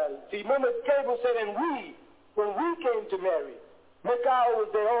Michael. See, remember Gabriel said, and when we came to Mary, Michael was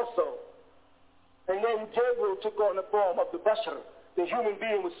there also. And then Gabriel took on the form of the Bashar, the human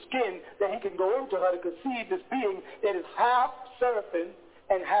being with skin, that he can go into her to conceive this being that is half seraphim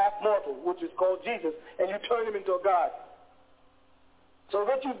and half mortal, which is called Jesus, and you turn him into a God. So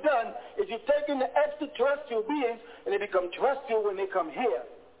what you've done is you've taken the extraterrestrial beings and they become terrestrial when they come here.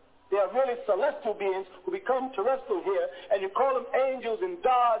 They are really celestial beings who become terrestrial here, and you call them angels and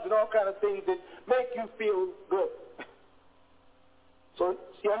gods and all kind of things that make you feel good. So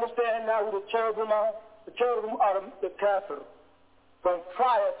you understand now who the cherubim are? The cherubim are the kafir, from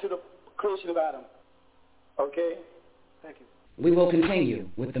prior to the creation of Adam. Okay? Thank you. We will continue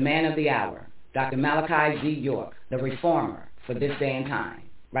with the man of the hour, Dr. Malachi G. York, the reformer for this day and time,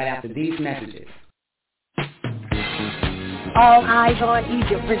 right after these messages. All Eyes on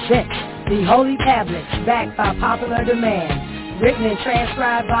Egypt presents the Holy Tablets, backed by popular demand, written and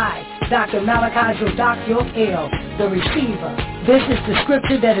transcribed by Dr. Malachi Jodak York L., the receiver. This is the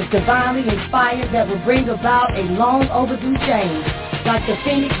scripture that is divinely inspired that will bring about a long overdue change. Like the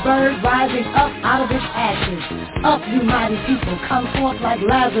phoenix bird rising up out of its ashes. Up, you mighty people, come forth like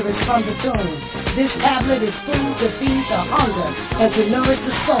Lazarus from the tomb. This tablet is food to feed the hunger and to nourish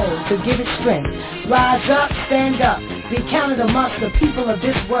the soul, to give it strength. Rise up, stand up, be counted amongst the people of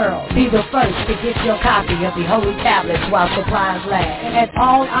this world. Be the first to get your copy of the Holy Tablets while supplies last. At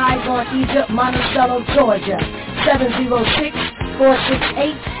All Eyes on Egypt, Monticello, Georgia,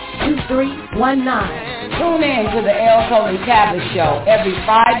 706-468-2319. Tune in to the A.E.O. Tablet Show every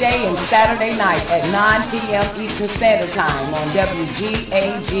Friday and Saturday night at 9 p.m. Eastern Standard Time on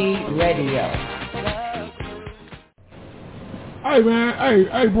WGAG Radio. Hey man,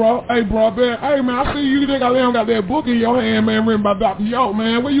 hey bro, man. Hey man, I see you got that book in your hand, man, written by Dr. York,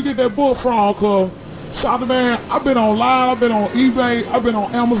 man. Where you get that book from? Cause shout out, man, I've been online, I've been on eBay, I've been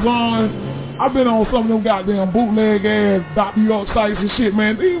on Amazon. I've been on some of them goddamn bootleg ass Dr. York sites and shit,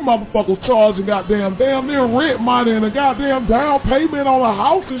 man. These motherfuckers charging goddamn near rent money and a goddamn down payment on a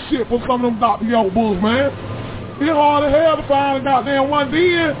house and shit for some of them Dr. York books, man. It's hard as hell to find a goddamn one.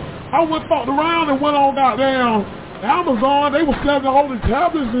 Then I went fucked around and went on goddamn Amazon. They was selling the holy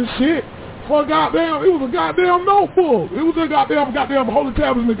tablets and shit for goddamn, it was a goddamn notebook. It was a goddamn holy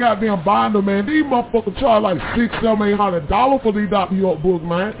tablets in the goddamn binder, man. These motherfuckers charge like $600-$800 for these Dr. York books,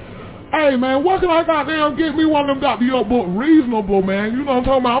 man. Hey, man, what can I goddamn get me one of them Dr. York books reasonable, man? You know what I'm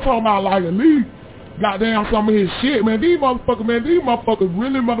talking about? I'm talking about like at least goddamn some of his shit, man. These motherfuckers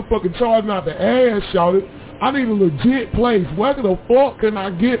really motherfucking charging out the ass, shawty. I need a legit place. Where the fuck can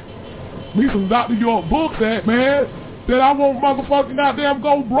I get me some Dr. York books at, man, that I won't motherfucking goddamn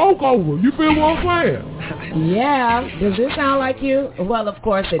go broke over? You feel what I'm saying? Yeah, does this sound like you? Well, of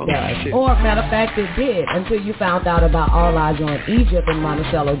course it does. Or, matter of fact, it did until you found out about All Eyes on Egypt in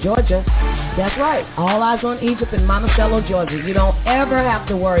Monticello, Georgia. That's right, All Eyes on Egypt in Monticello, Georgia. You don't ever have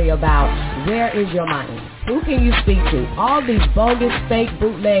to worry about where is your money. Who can you speak to? All these bogus, fake,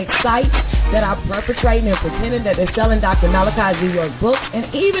 bootleg sites that are perpetrating and pretending that they're selling Dr. Malachi Z. York books,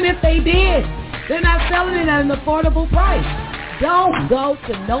 and even if they did, they're not selling it at an affordable price. Don't go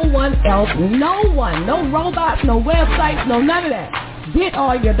to no one else, no robots, no websites, no none of that. Get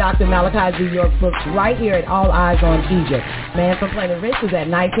all your Dr. Malachi Z. York books right here at All Eyes on Egypt. Man from Planet Rich is at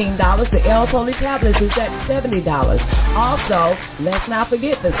 $19. The El Holy Tablets is at $70. Also, let's not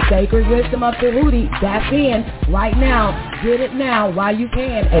forget the Sacred Wisdom of Tahuti. That's in right now. Get it now while you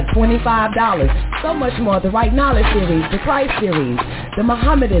can at $25. So much more. The Right Knowledge series, the Christ series, the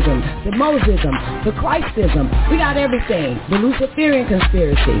Mohammedism, the Mosism, the Christism. We got everything. The Luciferian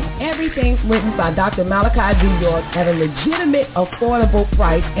conspiracy. Everything's written by Dr. Malachi Z. York at a legitimate, affordable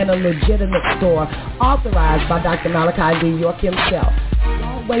price in a legitimate store authorized by Dr. Malachi Z. York himself.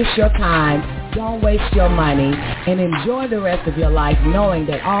 Don't waste your time, don't waste your money, and enjoy the rest of your life knowing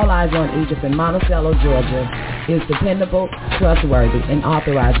that All Eyes on Egypt in Monticello, Georgia is dependable, trustworthy, and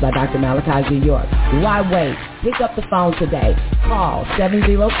authorized by Dr. Malachi Z. York. Why wait? Pick up the phone today. Call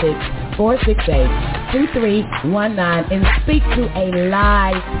 706-468-2319 and speak to a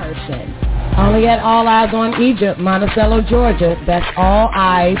live person. Only at All Eyes on Egypt, Monticello, Georgia. That's All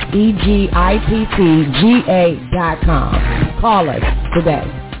Eyes, EGIPTGA.com. Call us today.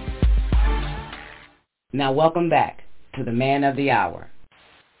 Now welcome back to the Man of the Hour.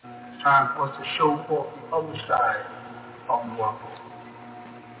 Time for us to show forth the other side of the world.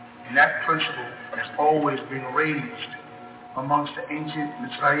 And that principle has always been raised amongst the ancient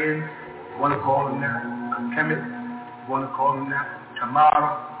Mitzrayim. You want to call them that, Kemet, you want to call them that,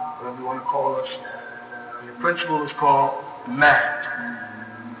 Tamara, whatever you want to call us. The principle is called Maat.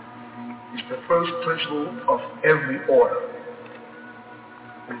 It's the first principle of every order.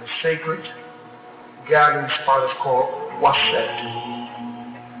 And the sacred gathering spot is called Waset.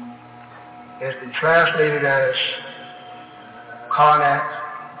 It's been translated as Karnak,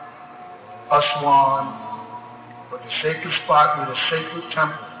 Aswan, but the sacred spot where the sacred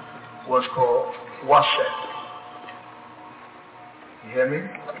temple was called Waset. You hear me?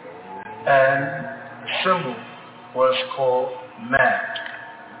 And the symbol was called Maat.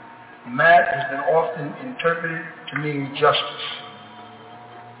 Maat has been often interpreted to mean justice.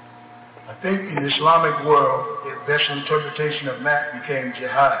 I think in the Islamic world, the best interpretation of Maat became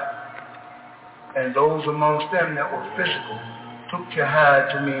jihad. And those amongst them that were physical took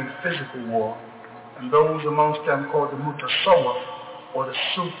jihad to mean physical war. And those amongst them called the mutasawwif, or the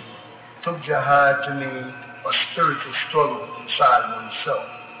Sufi, took jihad to mean a spiritual struggle inside oneself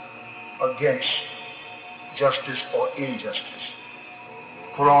against justice or injustice.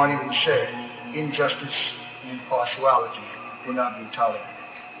 Quran even said, injustice and impartiality will not be tolerated.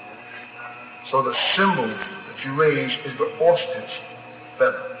 So the symbol that you raise is the ostrich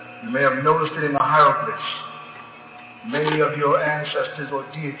feather. You may have noticed it in the hieroglyphs. Many of your ancestors or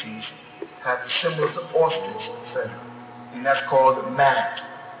deities have the symbol of the ostrich feather, and that's called the Maat.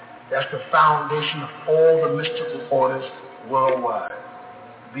 That's the foundation of all the mystical orders worldwide,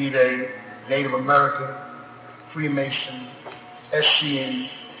 be they Native American, Freemason, Essene,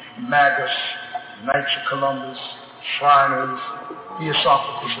 Magus, Knights of Columbus, Shriners,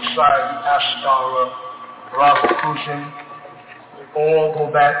 Theosophical Society, Astara, Rosicrucian. They all go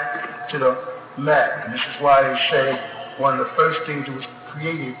back to the Maat. And this is why they say one of the first things that was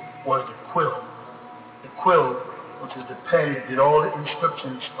created was the quill. The quill, which is the pen that did all the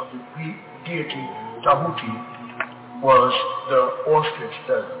inscriptions of the Greek deity Tahuti, was the ostrich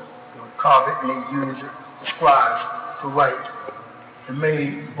feather. They would carve it and they used it, the scribes, to write the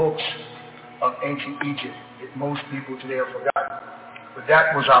many books of ancient Egypt that most people today have forgotten. But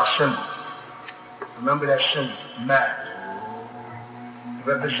that was our symbol. Remember that symbol, Maat. It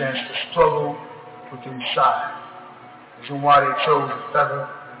represents the struggle with inside. The reason why they chose the feather,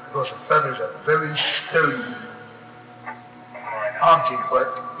 because the feather is a very sturdy object,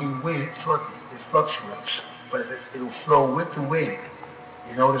 but in wind it fluctuates. But it will flow with the wind.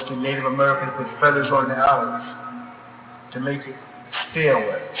 You notice the Native Americans put feathers on their olives to make it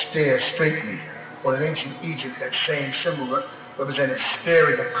stare straightly. Or in ancient Egypt, that same symbol represented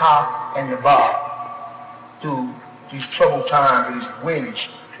steering the ka and the ba through these troubled times, these winds.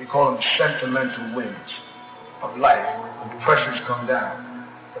 They call them sentimental winds of life. When the pressures come down,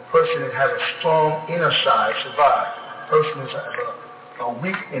 the person that has a strong inner side survives. The person that has a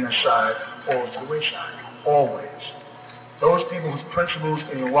weak inner side falls to the wayside, always. Those people whose principles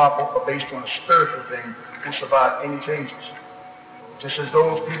in the Wapo are based on a spiritual thing will survive any changes. Just as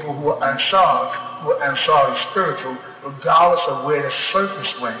those people who are Ansari spiritual, regardless of where the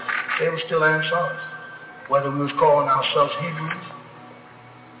surface went, they were still Ansaris. Whether we was calling ourselves Hebrews,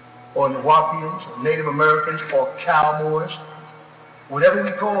 or Nawapians, or Native Americans, or Cowboys, whatever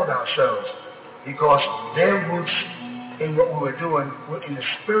we called ourselves, because their roots in what we were doing were in the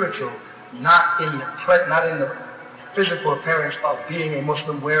spiritual, not in the physical appearance of being a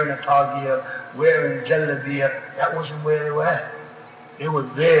Muslim, wearing a tagiyah, wearing jalabiya. That wasn't where they were at. They were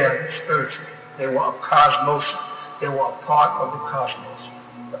there spiritually. They were a cosmos. They were a part of the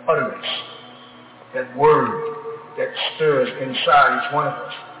cosmos. The utterance, that word that stirs inside each one of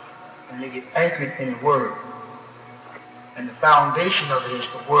us. And they get anchored in the word. And the foundation of it is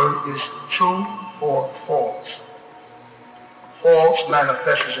the word is true or false. False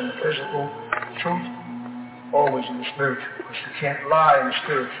manifests in the physical, truth always in the spiritual. Because you can't lie in the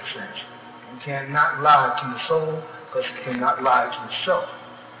spiritual sense. You cannot lie to your soul, because you cannot lie to yourself.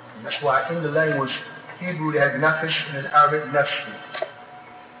 And that's why in the language Hebrew they had nefesh and in Arabic nefshi.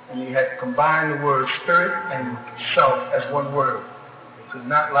 And you had to combine the word spirit and self as one word. You could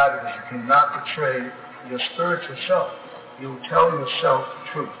not lie because you cannot betray your spiritual self. You will tell yourself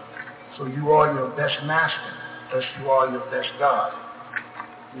the truth. So you are your best master, thus you are your best God.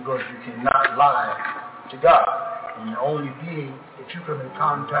 Because you cannot lie to God. And the only being that you come in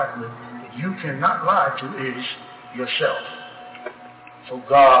contact with that you cannot lie to is yourself. So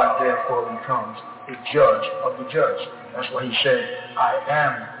God therefore becomes the judge of the judge. That's why he said, I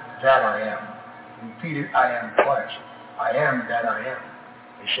am that I am. He repeated I am twice. I am that I am.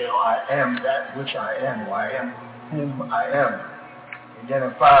 He said, I am that which I am, or I am whom I am. He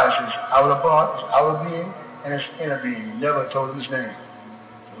identifies his outer part, his outer being, and his inner being. He never told him his name.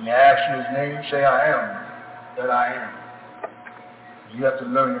 When they ask you his name, say I am that I am. You have to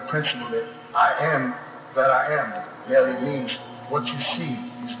learn the principle that I am that I am. Merely means what you see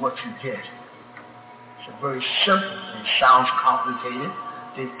is what you get. It's a very simple. It sounds complicated.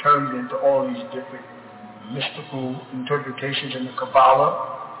 They've turned into all these different mystical interpretations in the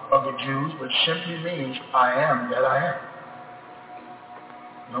Kabbalah of the Jews, but simply means I am that I am.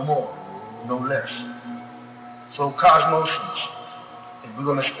 No more, no less. So cosmosians, if we're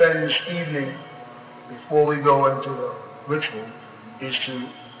going to spend this evening before we go into the ritual, is to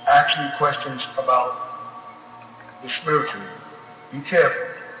ask you questions about the spiritual. Be careful,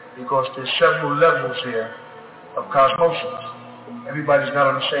 because there's several levels here of cosmosians. Everybody's not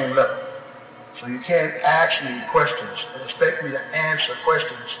on the same level. So you can't ask me questions and expect me to answer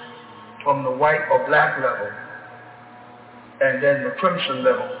questions from the white or black level and then the crimson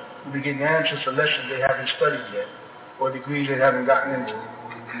level. We'll be getting answers to lessons they haven't studied yet or degrees they haven't gotten into.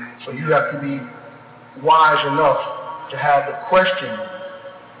 So you have to be wise enough to have the question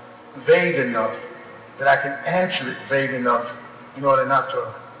vague enough that I can answer it vague enough in order not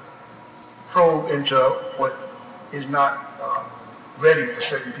to probe into what is not ready for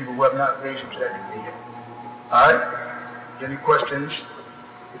certain people who have not raised to that degree yet. All right? Any questions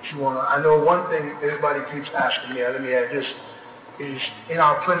that you want to? I know one thing everybody keeps asking me, let me add this, is in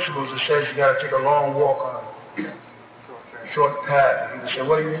our principles it says you got to take a long walk on a short path. You say,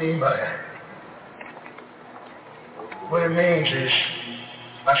 what do you mean by that? What it means is,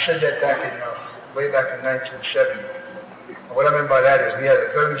 I said that way back in 1970. What I meant by that is we had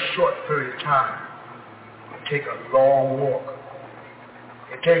a very short period of time to take a long walk.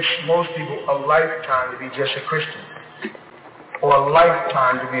 It takes most people a lifetime to be just a Christian, or a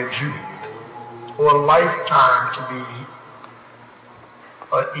lifetime to be a Jew. for a lifetime to be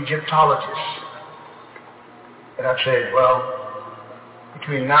an Egyptologist. And I said, well,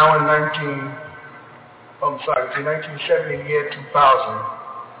 between now and between 1970 and the year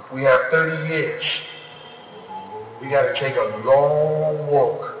 2000, we have 30 years. We got to take a long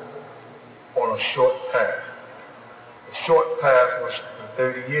walk on a short path. The short path was for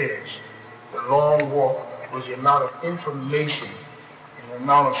 30 years. The long walk was the amount of information and the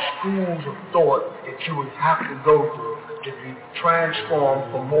amount of schools of thought that you would have to go through to be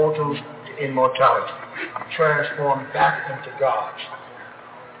transformed from mortals to immortality, transformed back into gods,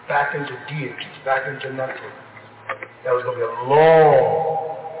 back into deities, back into nothing. That was going to be a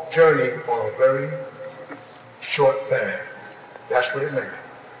long journey on a very short path. That's what it meant.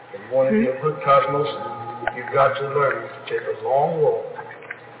 If you want to be a good cosmos, you've got to learn to take a long walk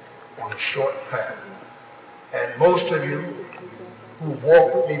on a short path. And most of you who've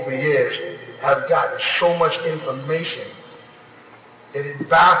walked with me for years have gotten so much information that it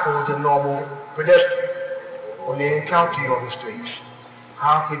baffles the normal pedestrian when they encounter you on the streets.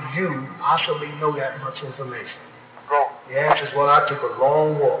 How could you possibly know that much information? The answer is, well, I took a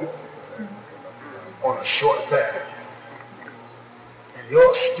long walk on a short path. And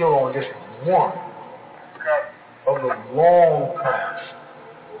you're still on just one of the long paths.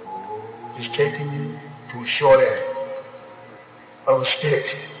 Just taking you to a short end of a stick.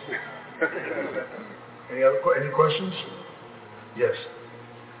 Any questions? Yes.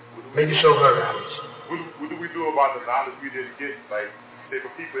 Make yourself heard, Alex. What do we do about the knowledge we didn't get? Like, say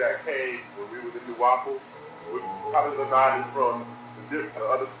for people that came when we were in New Waffle, how does the knowledge from the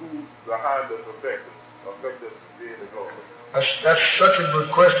other schools behind us affect us being the goal? That's such a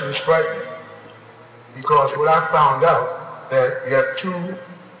good question. It's frightening. Because what I found out that you have two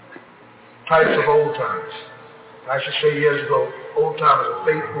types of old timers. I should say years ago, old timers are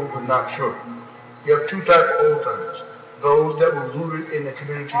faithful but not true. You have two types of old timers. Those that were rooted in the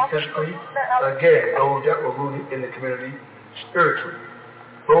community physically, again, those that were rooted in the community spiritually.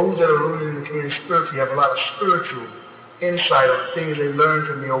 Those that are rooted in the community spiritually have a lot of spiritual insight on things they learned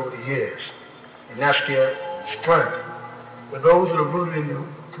from me over the years. And that's their strength. But those that are rooted in the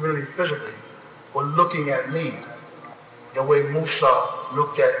community physically were looking at me the way Musa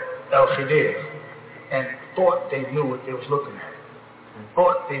looked at El-Khidir and thought they knew what they was looking at and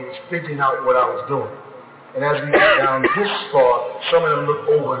thought they was figuring out what I was doing. And as we get down this far, some of them look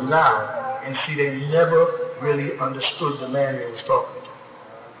over now and see they never really understood the man they was talking to.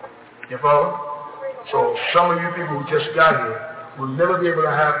 You follow? So some of you people who just got here will never be able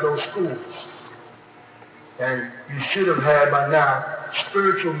to have those schools. And you should have had by now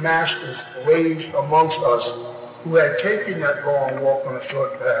spiritual masters raised amongst us who had taken that long walk on a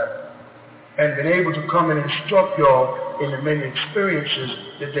short path and been able to come and instruct y'all in the many experiences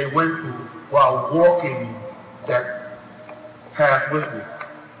that they went through while walking that path with me.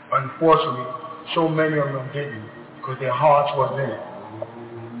 Unfortunately, so many of them didn't because their hearts wasn't in it.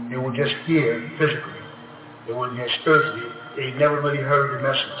 They were just here physically. They weren't here spiritually. They never really heard the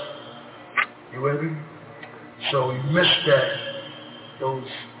message. You with me? So you missed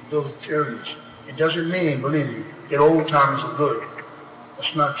those areas. It doesn't mean, believe me, that old timers are good.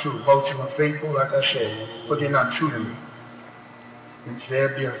 That's not true. Most of them are faithful, like I said, but they're not true to me.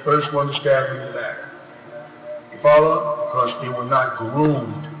 They'll be the first one to stab me in the back. You follow? Because they were not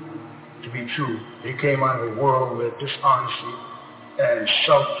groomed to be true. They came out of a world where dishonesty and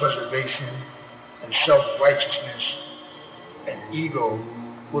self-preservation and self-righteousness and ego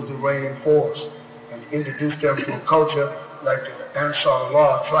was the reigning force, and introduced them to a culture like the Ansar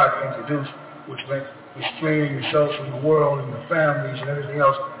Allah tried to introduce, which meant restraining yourselves from the world and the families and everything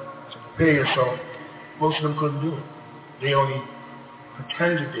else to prepare yourself. Most of them couldn't do it. They only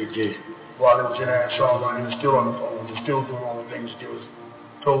pretended they did while they was in Ansar Allah. They were still on the phone. They were still doing all the things they was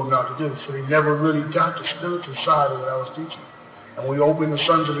told not to do. So they never really got the spiritual side of what I was teaching. And we opened the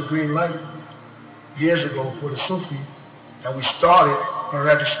Sons of the Green Light years ago for the Sufi, and we started and we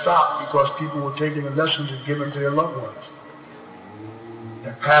had to stop because people were taking the lessons and giving them to their loved ones.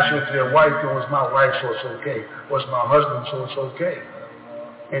 And passing it to their wife, it was my wife, so it's okay. It was my husband, so it's okay.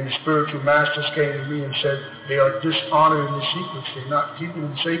 And the spiritual masters came to me and said, they are dishonoring the secrets. They're not keeping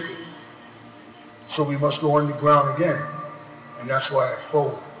them sacred. So we must go underground again. And that's why I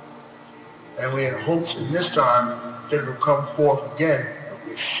folded. And we had hopes in this time that it will come forth again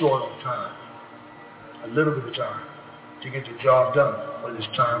with short of time. A little bit of time to get the job done. But it's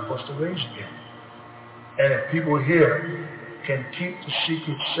time for us to raise again. And if people here can keep the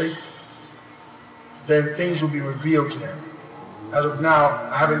secrets safe, then things will be revealed to them. As of now,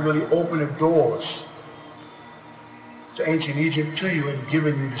 I haven't really opened the doors to ancient Egypt to you and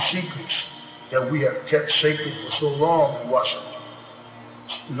given you the secrets that we have kept sacred for so long in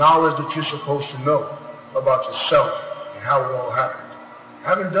Washington. Knowledge that you're supposed to know about yourself and how it all happened. I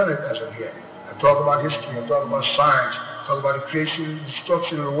haven't done it as of yet. I talk about history, I talk about science, I talk about the creation and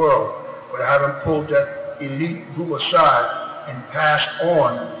destruction of the world, but I haven't pulled that elite group aside and passed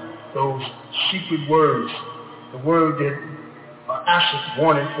on those secret words, the word that Asif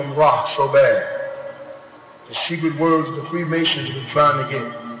wanted from Ra so bad. The secret words the Freemasons have been trying to get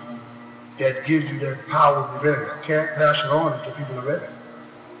that gives you that power of divinity. I can't pass it on until people are ready.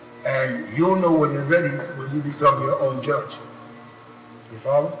 And you'll know when you're ready when you become your own judge. You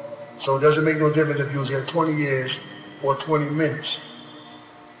follow? So it doesn't make no difference if you was here 20 years or 20 minutes.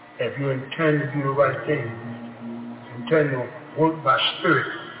 If you intend to do the right thing, intend to work by spirit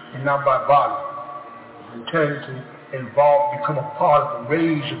and not by body, intend to become a part of the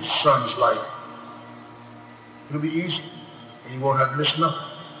rays of the sun's light, it'll be easy, and you won't have to miss nothing.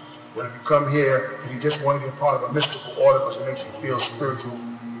 When you come here and you just want to be a part of a mystical order because it makes you feel spiritual,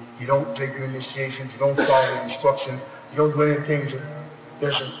 you don't take your initiations, you don't follow the instruction, you don't do anything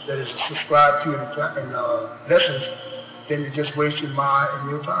that is subscribed to in lessons, then you just waste your mind and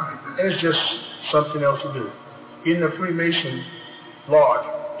your time. And it's just something else to do. In the Freemason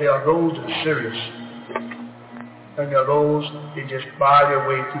Lodge, there are those that are serious, and there are those that just buy their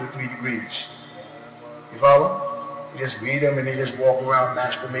way through the 3 degrees. You follow? You just read them and they just walk around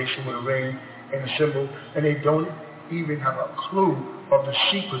masturbation with a ring and a symbol, and they don't even have a clue of the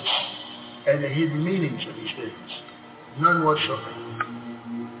secrets and the hidden meanings of these things. None whatsoever.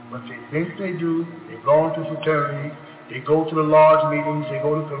 But they think they do. They go into fraternity. They go to the lodge meetings. They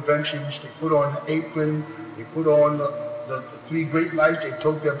go to conventions. They put on the apron. They put on the 3 great lights. They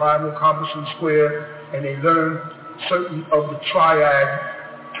tote their Bible, compass, and square, and they learn certain of the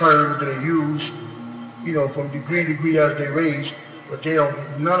triad terms that are used, from degree to degree as they raise, but they don't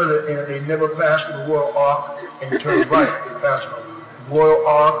get none of it, they never pass the royal arc and turn right. They pass the royal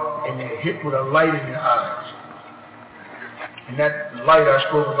arc and they're hit with a light in their eyes. And that light I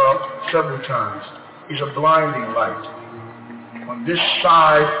spoke about several times is a blinding light. On this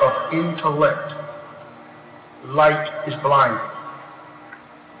side of intellect, light is blinding.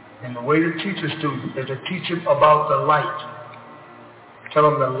 And the way to teach a student is to teach him about the light. Tell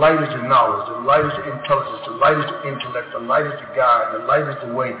them the light is the knowledge, the light is the intelligence, the light is the intellect, the light is the guide, the light is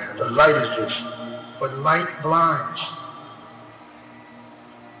the way, the light is this. But light blinds.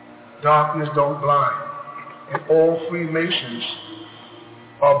 Darkness don't blind. And all Freemasons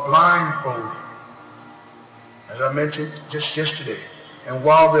are blindfolded, as I mentioned just yesterday. And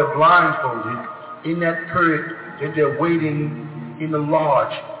while they're blindfolded, in that period that they're waiting in the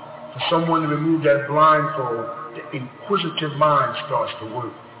lodge for someone to remove that blindfold, the inquisitive mind starts to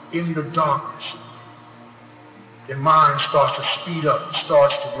work. In the darkness, the mind starts to speed up,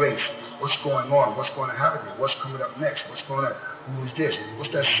 starts to race. What's going on? What's going to happen? What's coming up next? What's going on? Who is this?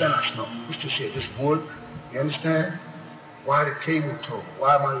 What's that scent I smell? What's this here? This wood? You understand? Why the cable toe?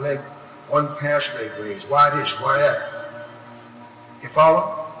 Why my leg, one past leg raised? Why this? Why that? You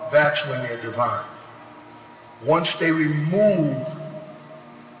follow? That's when they're divine. Once they remove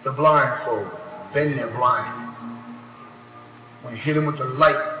the blindfold, then they're blind. When you hit them with the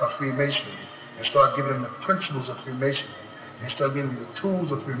light of Freemasonry and start giving them the principles of Freemasonry and start giving them the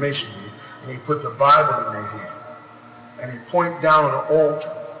tools of Freemasonry, and they put the Bible in their hand and they point down on the altar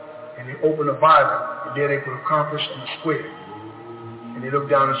and they open the Bible and there they put a compass and a square and they look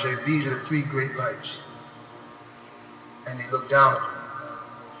down and say, these are the 3 great lights. And they look down at them.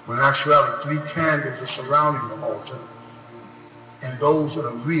 When in actuality 3 candles are surrounding the altar, and those are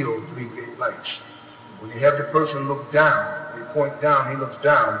the real 3 great lights. When they have the person look down, they point down, he looks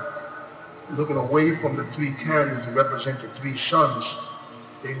down, looking away from the 3 candles that represent the 3 suns,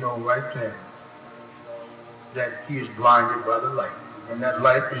 they know right there that he is blinded by the light. And that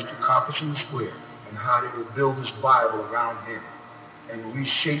light is the compass and the square, and how they will build this Bible around him and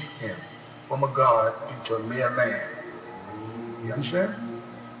reshape him from a God into a mere man. You understand?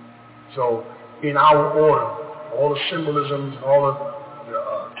 So in our order, all the symbolisms and all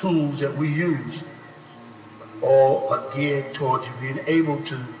the tools that we use all are geared towards you being able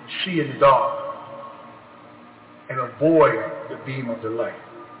to see in the dark and avoid the beam of the light.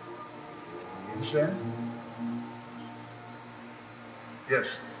 You understand? Yes.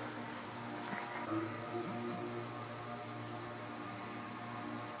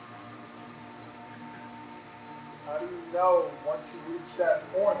 How do you know once you reach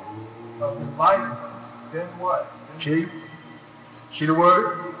that point of enlightenment, then what? See the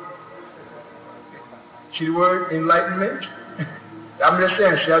word? See the word enlightenment? I'm just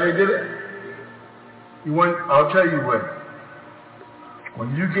saying, see how they did it? I'll tell you when.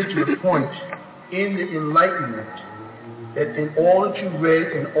 When you get to the point in the enlightenment that in all that you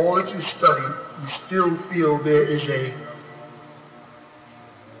read, in all that you study, you still feel there is a,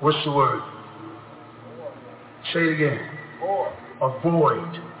 what's the word? Say it again. A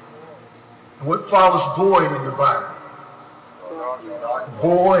void. And what follows void in the Bible?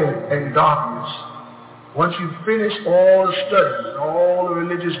 Void and darkness. Once you finish all the studies, all the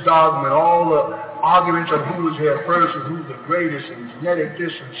religious dogma, all the arguments of who was here first and who's the greatest, and genetic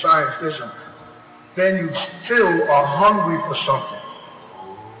this and science this, and then you still are hungry for something.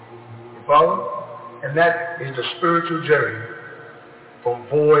 You follow? And that is the spiritual journey from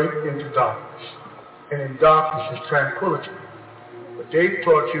void into darkness. And in darkness is tranquility. But they've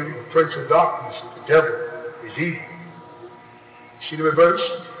taught you the prince of darkness, the devil, is evil. See the reverse?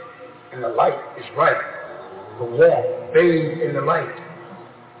 And the light is right. The warmth, bathed in the light.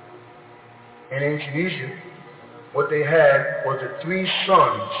 In ancient Egypt, what they had was the three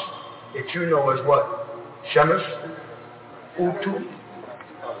sons that you know as what? Shemesh, Utu,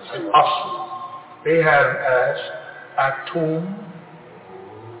 and Asu. They had them as Atum,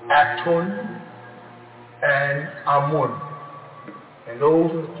 Atun, and Amun. And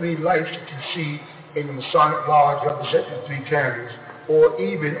those are the three lights that you see in the Masonic Lodge representing the three candles, or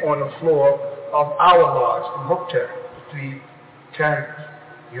even on the floor of our lodge in Hoptep, the three candles.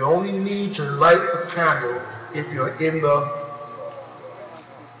 You only need to light the candle if you're in the,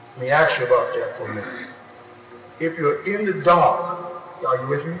 let me ask you about that for a minute. If you're in the dark, are you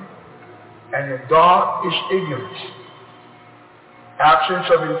with me? And the dark is ignorance, absence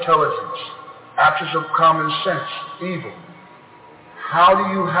of intelligence, absence of common sense, evil. How do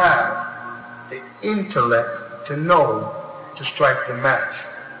you have the intellect to know to strike the match?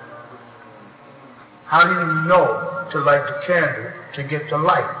 How do you know to light the candle to get the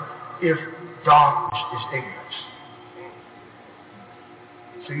light if darkness is ignorance?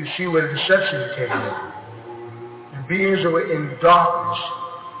 So you see where the deception came in. The beings that were in darkness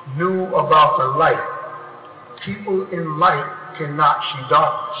knew about the light. People in light cannot see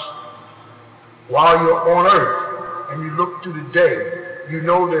darkness. While you're on earth and you look through the day, you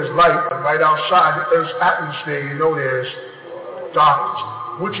know there's light, but right outside the earth's atmosphere, you know there's darkness.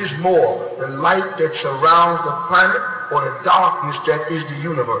 Which is more, the light that surrounds the planet or the darkness that is the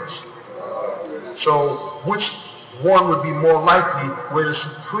universe? So which one would be more likely where the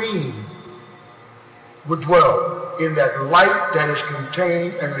Supreme would dwell? In that light that is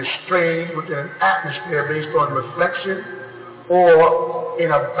contained and restrained within an atmosphere based on reflection, or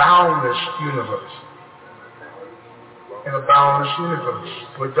in a boundless universe? In a boundless universe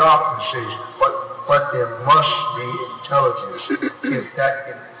where darkness is, but there must be intelligence. If that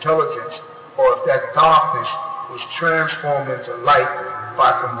intelligence or if that darkness was transformed into light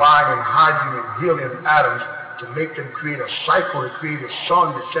by combining hydrogen and helium atoms to make them create a cycle, to create a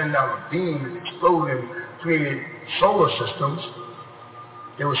sun, to send out a beam and explode and create solar systems,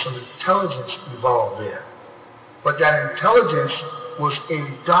 there was some intelligence involved there. But that intelligence was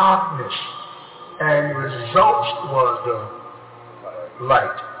in darkness, and the result was the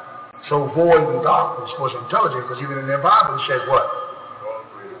light. So void and darkness was intelligent, because even in their Bible it said what?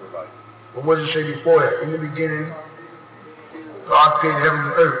 But what did it say before that? In the beginning, God created heaven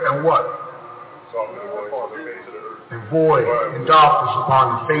and earth, and what? And void and darkness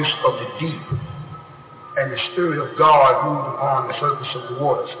upon the face of the deep. And the Spirit of God moved upon the surface of the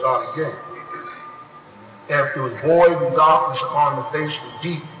water. Start again. If there was void and darkness upon the face of the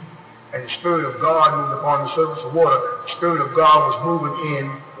deep, and the Spirit of God moved upon the surface of water, the Spirit of God was moving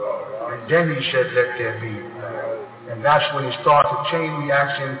in, and then he said, let there be. And that's when he started a chain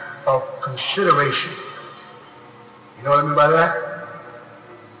reaction of consideration. You know what I mean by that?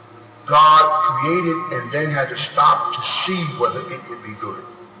 God created and then had to stop to see whether it would be good.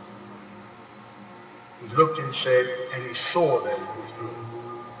 He looked and said, and he saw that it was good.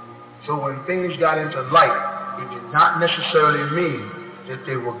 So when things got into light, it did not necessarily mean that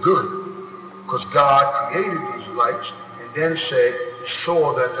they were good, because God created these lights and then said he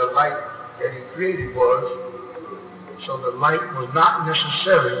saw that the light that he created was, so the light was not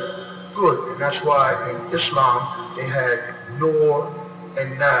necessarily good. And that's why in Islam they had Nur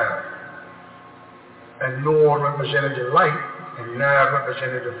and Nar. And Nur represented the light and Nar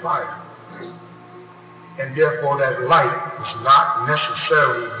represented the fire. And therefore that light was not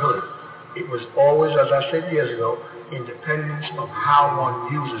necessarily good. It was always, as I said years ago, independence of how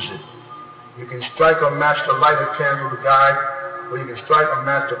one uses it. You can strike or match to light a candle to guide, or you can strike or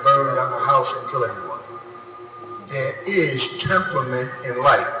match to burn down the house and kill everyone. There is temperament in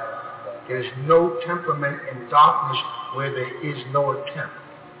light. There is no temperament in darkness where there is no attempt.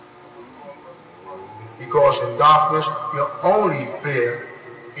 Because in darkness, your only fear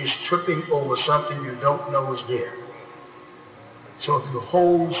is tripping over something you don't know is there. So if you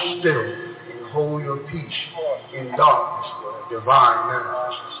hold still and hold your peace in darkness, divine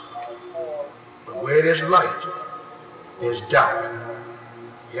manifests. But where there's light, there's doubt.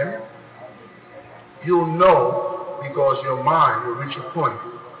 Yeah? You'll know because your mind will reach a point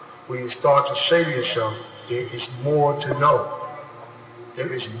where you start to say to yourself, there is more to know.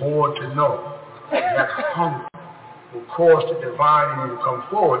 There is more to know. And that hunger will cause the divine in you to come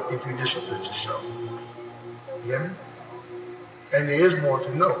forward if you discipline yourself. Yeah? And there is more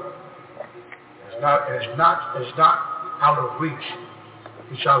to know. It's not out of reach.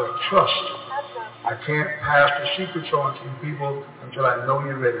 It's out of trust. I can't pass the secrets on to you people until I know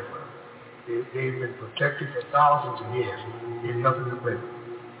you're ready for it. They've been protected for thousands of years. There's nothing to break.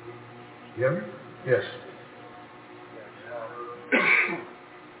 You hear me? Yes.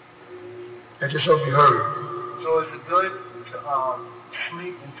 I just hope you heard it. So is it good to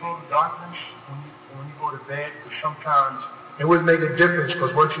sleep in total darkness when you go to bed? Because sometimes it would make a difference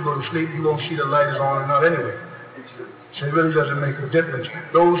because once you go to sleep, you won't see the light is on or not anyway. So it really doesn't make a difference.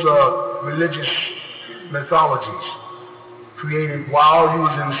 Those are religious mythologies created while you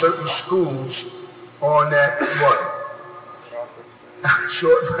was in certain schools on that,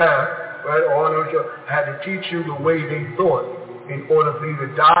 short path, right? Had to teach you the way they thought in order for you to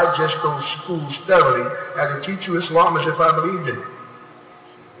digest those schools thoroughly. Had to teach you Islam as if I believed in it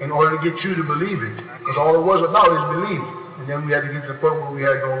in order to get you to believe it. Because all it was about is belief. And then we had to get to the point where we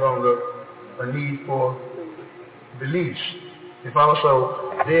had no longer a need for beliefs. If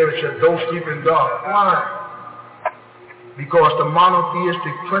also there it said, don't sleep in dark. Why? Because the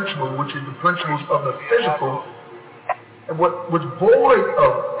monotheistic principle, which is the principles of the physical, and what was void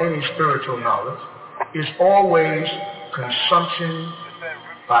of any spiritual knowledge, is always consumption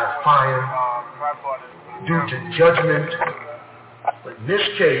by fire due to judgment. But in this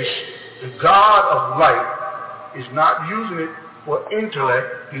case, the God of light is not using it for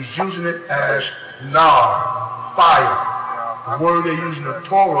intellect, he's using it as nar, fire. The word they use in the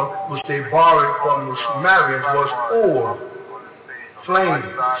Torah, which they borrowed from the Sumerians, was or,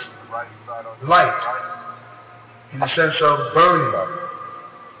 flames, light, in the sense of burning.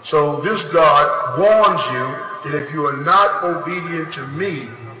 So this God warns you that if you are not obedient to me,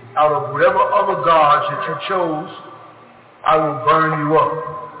 out of whatever other gods that you chose, I will burn you up.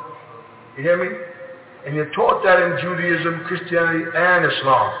 You hear me? And you're taught that in Judaism, Christianity, and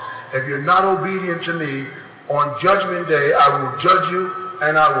Islam. If you're not obedient to me, on Judgment Day, I will judge you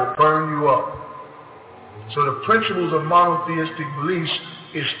and I will burn you up. So the principles of monotheistic beliefs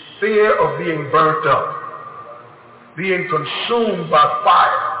is fear of being burnt up, being consumed by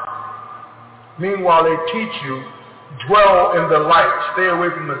fire. Meanwhile, they teach you, dwell in the light, stay away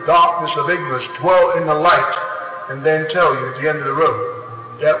from the darkness of ignorance, dwell in the light, and then tell you at the end of the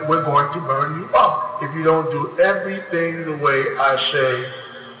road that we're going to burn you up if you don't do everything the way I say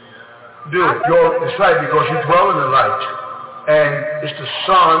do it. It's right, because you dwell in the light. And it's the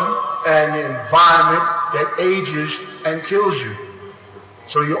sun and the environment that ages and kills you.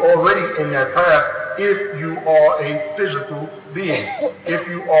 So you're already in that path if you are a physical being. If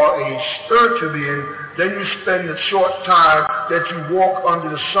you are a spiritual being, then you spend the short time that you walk under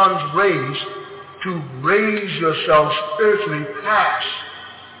the sun's rays to raise yourself spiritually past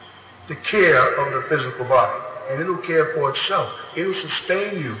the care of the physical body. And it'll care for itself. It'll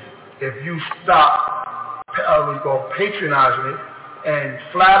sustain you. If you stop patronizing it and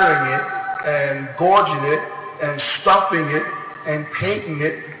flattering it and gorging it and stuffing it and painting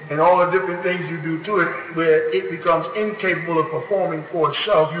it and all the different things you do to it, where it becomes incapable of performing for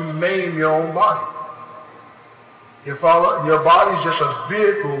itself, you maim your own body. Your body is just a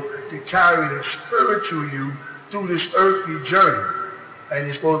vehicle to carry the spiritual you through this earthly journey. And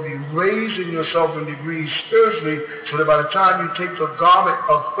you're supposed to be raising yourself in degrees spiritually so that by the time you take the garment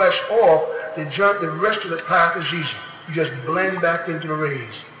of flesh off, the rest of the path is easy. You just blend back into the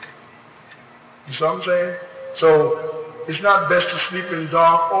rays. You see what I'm saying? So it's not best to sleep in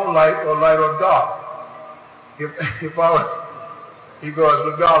dark or light or dark. Because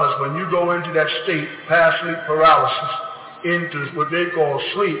regardless, when you go into that state, past sleep paralysis, into what they call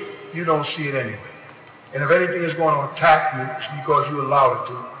sleep, you don't see it anyway. And if anything is going to attack you, it's because you allow it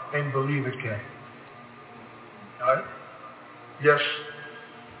to and believe it can. All right? Yes?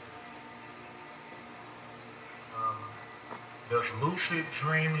 Does lucid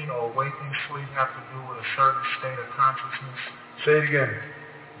dreaming or waking sleep have to do with a certain state of consciousness? Say it again.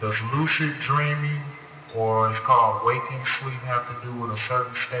 Does lucid dreaming, or it's called waking sleep, have to do with a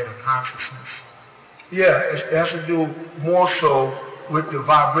certain state of consciousness? Yeah, it has to do more so with the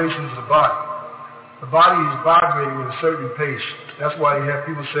vibrations of the body. The body is vibrating at a certain pace. That's why you have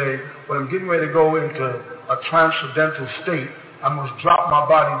people say, when I'm getting ready to go into a transcendental state, I must drop my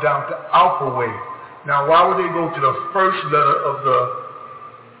body down to alpha wave. Now, why would they go to the first letter of the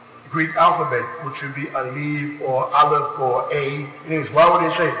Greek alphabet, which would be Aleph or Aleph or A? Why would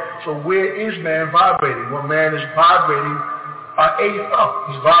they say? So where is man vibrating? Well, man is vibrating an eighth up.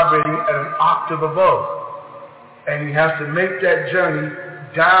 He's vibrating at an octave above. And he has to make that journey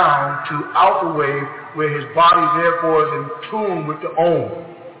down to alpha wave, where his body therefore is in tune with the Om.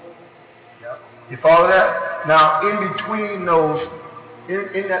 You follow that? Now, in between those,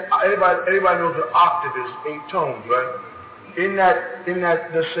 in that, everybody knows the octave is 8 tones, right? In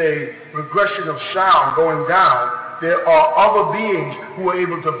that, let's say, regression of sound going down, there are other beings who are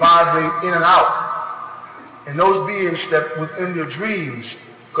able to vibrate in and out. And those beings step within your dreams,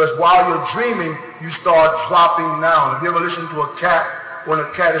 because while you're dreaming, you start dropping down. Have you ever listened to a cat when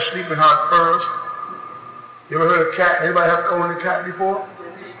a cat is sleeping, how it purrs? You ever heard a cat? Anybody have owned a cat before?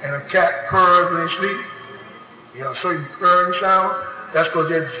 And a cat purrs when they sleep? You know, certain purring sound? That's because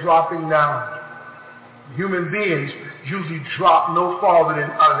they're dropping down. Human beings usually drop no farther than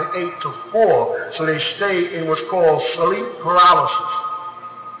out of the 8 to 4, so they stay in what's called sleep paralysis.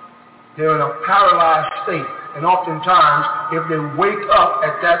 They're in a paralyzed state, and oftentimes, if they wake up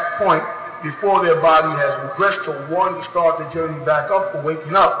at that point, before their body has regressed to 1 to start the journey back up for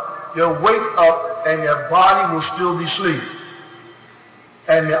waking up, they'll wake up and their body will still be asleep.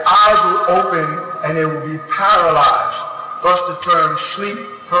 And their eyes will open and they will be paralyzed, thus the term sleep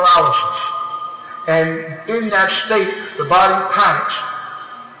paralysis. And in that state, the body panics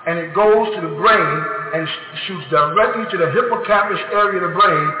and it goes to the brain and shoots directly to the hippocampus area of the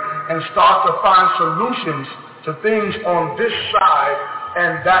brain and starts to find solutions to things on this side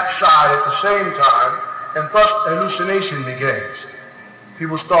and that side at the same time, and thus hallucination begins.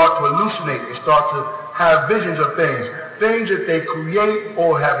 People start to hallucinate. They start to have visions of things that they create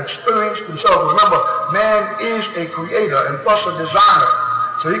or have experienced themselves. Remember, man is a creator and thus a designer.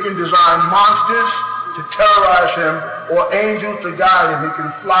 So he can design monsters to terrorize him or angels to guide him. He can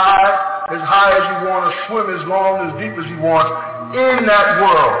fly as high as he wants, swim as long, as deep as he wants in that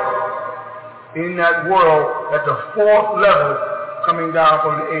world. In that world at the 4th level coming down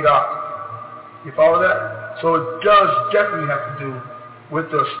from the 8 octave. You follow that? So it does definitely have to do with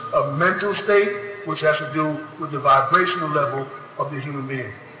a mental state, which has to do with the vibrational level of the human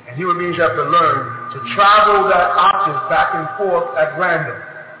being. And human beings have to learn to travel that octave back and forth at random.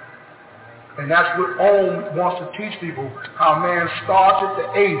 And that's what Om wants to teach people, how man starts at the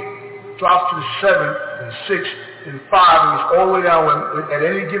 8th, drops to the 7th, and 6th, and 5, and it's all the way down when at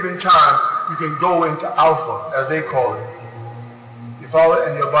any given time you can go into alpha, as they call it. You follow it?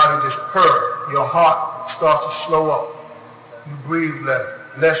 And your body just purrs. Your heart starts to slow up. You breathe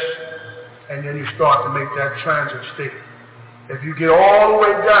less, and then you start to make that transit state. If you get all the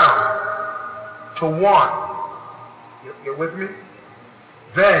way down to 1, you're with me?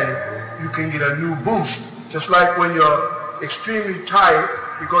 Then you can get a new boost. Just like when you're extremely tired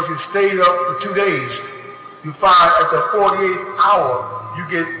because you stayed up for 2 days, you find at the 48th hour, you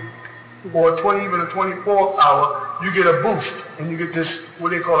get, or even the 24th hour, you get a boost, and you get this,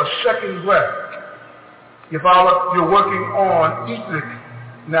 what they call a second breath. You follow? You're working on etheric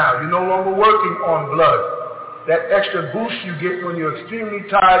now. You're no longer working on blood. That extra boost you get when you're extremely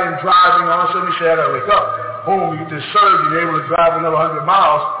tired and driving, all of a sudden you say, I gotta wake up. Boom, you get this surge, you're able to drive another 100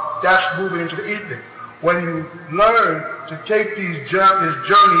 miles. That's moving into the etheric. When you learn to take this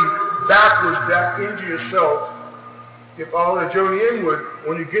journey backwards, back into yourself, you follow the journey inward,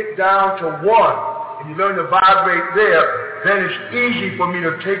 when you get down to 1, and you learn to vibrate there, then it's easy for me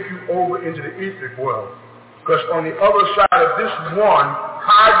to take you over into the etheric world. Because on the other side of this 1,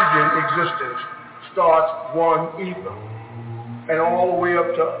 hydrogen existence starts 1 ether. And all the way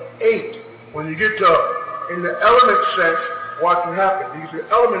up to 8. When you get to, in the element sense, what can happen? Because the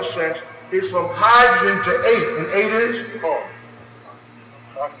element sense is from hydrogen to 8. And 8 is?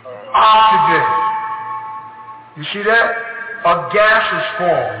 Oxygen. You see that? A gas is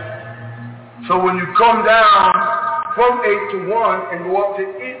formed. So when you come down from 8 to 1 and go up to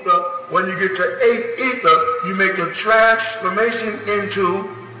ether, when you get to 8 ether, you make a transformation into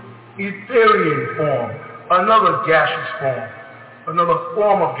etherian form, another gaseous form, another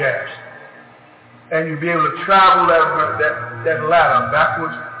form of gas. And you'll be able to travel that ladder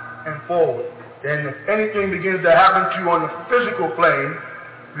backwards and forward. Then if anything begins to happen to you on the physical plane,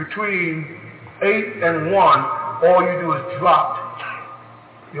 between 8 and 1, all you do is drop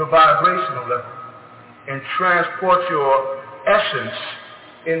your vibrational level and transport your essence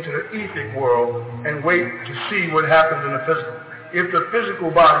into the etheric world and wait to see what happens in the physical. If the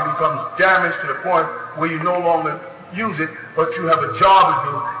physical body becomes damaged to the point where you no longer use it, but you have a job to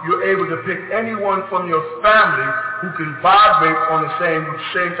do, you're able to pick anyone from your family who can vibrate on the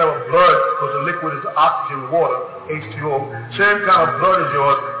same type of blood, because the liquid is oxygen, water, H2O, same kind of blood as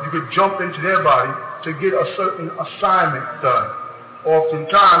yours. You could jump into their body to get a certain assignment done.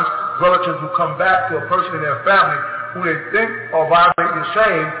 Oftentimes, relatives will come back to a person in their family who they think are vibrating the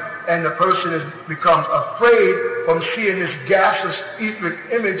same, and the person becomes afraid from seeing this gaseous etheric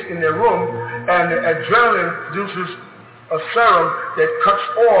image in their room, and the adrenaline produces a serum that cuts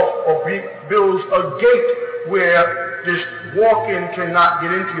off or builds a gate where this walk-in cannot get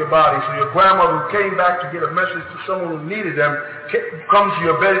into your body. So your grandmother who came back to get a message to someone who needed them comes to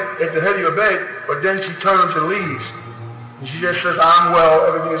your bed, at the head of your bed, but then she turns and leaves. And she just says, I'm well,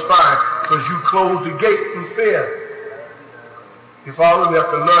 everything is fine, because you closed the gate through fear. You follow? We have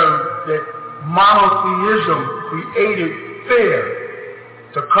to learn that monotheism created fear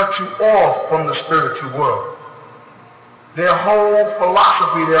to cut you off from the spiritual world. Their whole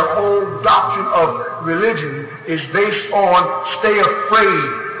philosophy, their whole doctrine of religion is based on stay afraid,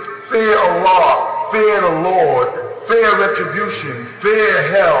 fear Allah, fear the Lord, fear retribution, fear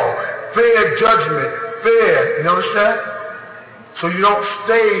hell, fear judgment, fear. You notice that? So you don't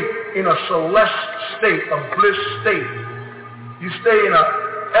stay in a celestial state, a bliss state. You stay in an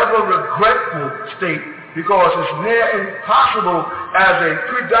ever-regretful state, because it's near impossible as a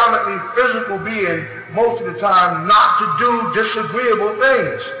predominantly physical being most of the time not to do disagreeable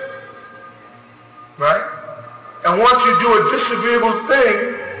things. Right? And once you do a disagreeable thing,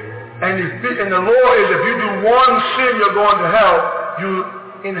 and the law is if you do one sin you're going to hell, you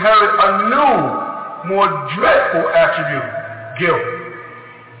inherit a new, more dreadful attribute, guilt.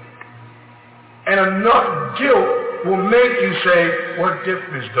 And enough guilt will make you say, what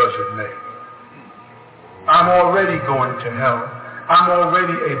difference does it make? I'm already going to hell. I'm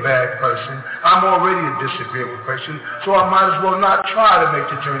already a bad person. I'm already a disagreeable person, so I might as well not try to make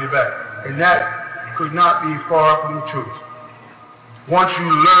the journey back. And that could not be far from the truth. Once you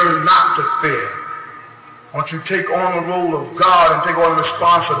learn not to fear, once you take on the role of God and take on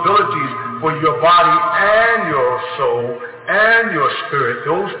responsibilities for your body and your soul and your spirit,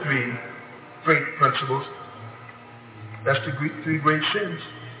 those three great principles, that's the three great sins.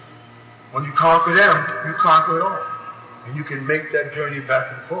 When you conquer them, you conquer it all. And you can make that journey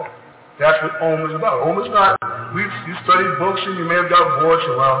back and forth. That's what OM is about. OM is not, you studied books and you may have got bored,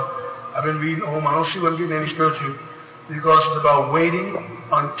 so well, I've been reading OM, I don't see where I'm getting any spiritual, because it's about waiting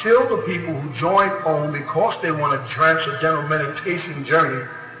until the people who join OM because they want a transcendental meditation journey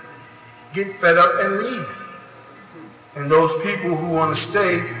get fed up and leave. And those people who want to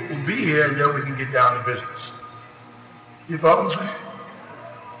stay will be here, and then we can get down to business. You follow what I'm saying?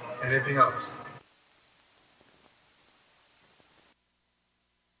 Anything else?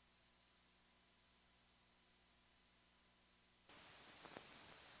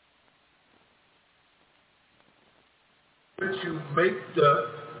 Once you make the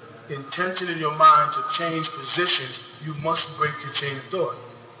intention in your mind to change positions, you must break your chain of thought.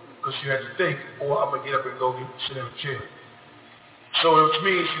 Because you have to think, I'm going to get up and go sit in a chair. So which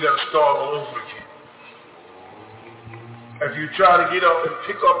means you got to start all over again. If you try to get up and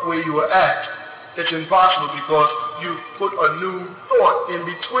pick up where you were at, it's impossible because you put a new thought in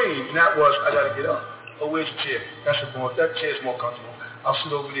between. And that was, I got to get up. Oh, where's the chair? That chair's more comfortable. I'll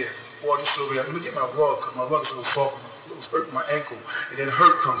sit over there. Or just over there. Let me get my rug, because my rug is a little soft. It was hurting my ankle. And then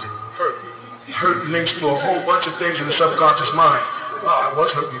hurt comes in. Hurt links to a whole bunch of things in the subconscious mind. I was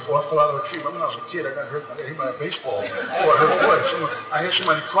hurt before. I fell out of a tree. Remember when I was a kid, I got hurt. I got hit by a baseball. Or I hurt what? I hear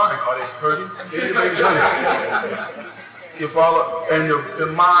somebody crying. Are they hurting? Everybody's hurting. You follow? And the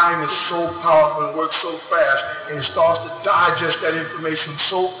mind is so powerful and works so fast, and it starts to digest that information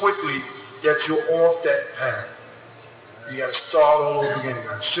so quickly that you're off that path. You got to start all over again. You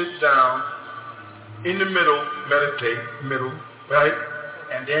got to sit down in the middle, meditate, right?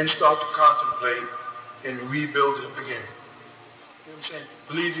 And then start to contemplate and rebuild it again. You know what I'm saying?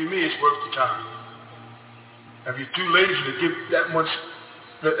 Believe you me, it's worth the time. If you're too lazy to give that much,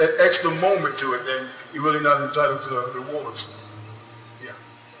 that extra moment to it, then you're really not entitled to the rewards. Yeah.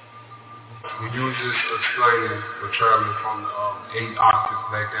 When you were just explaining for traveling from the 8 octaves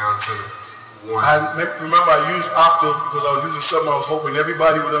back down to the 1. Remember, I used octave because I was using something I was hoping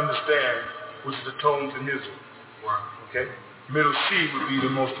everybody would understand, which is the tones of music. Right. Okay? Middle C would be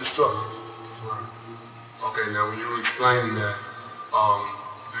the most destructive. Right. Okay, now when you were explaining that,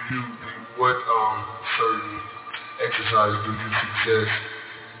 what certain exercises do you suggest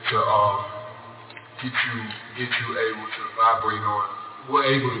to get you able to vibrate on were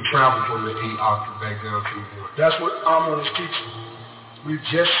able to travel from the 8 octave back down to the 1. That's what Amun is teaching. We've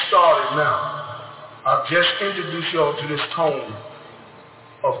just started now. I've just introduced y'all to this tone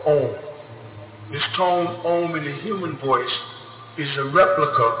of Om. This tone, Om, in the human voice is a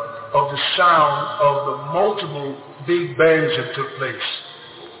replica of the sound of the multiple big bangs that took place.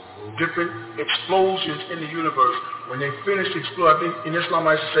 Different explosions in the universe. When they finished exploding, I think in Islam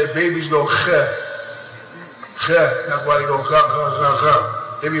I used to say babies go khe. Khe. That's why they go khe, khe, khe, khe.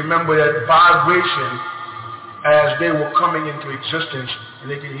 They remember that vibration as they were coming into existence, and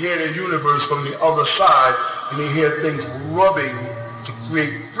they can hear the universe from the other side, and they hear things rubbing to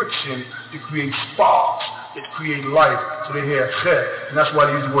create friction, to create sparks, that create life. So they hear khe, and that's why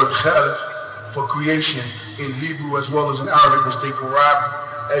they use the word khe for creation in Hebrew as well as in Arabic, which they corrupt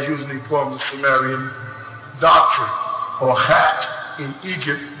as usually from the Sumerian doctrine. Or khat in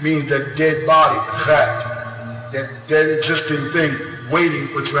Egypt means that dead body, khat, that dead existing thing waiting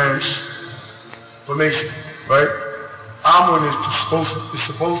for transformation, right? Amun is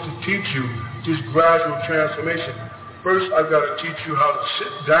supposed to teach you this gradual transformation. First, I've got to teach you how to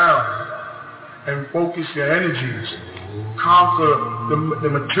sit down and focus your energies, conquer the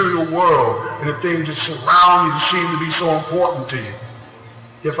material world and the things that surround you that seem to be so important to you.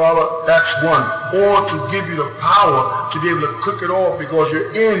 If that's one. Or to give you the power to be able to cook it off, because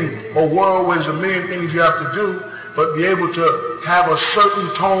you're in a world where there's a million things you have to do, but be able to have a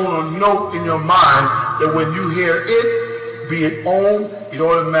certain tone or note in your mind that when you hear it, be it Om, it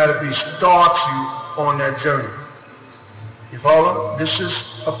automatically starts you on that journey. You follow? This is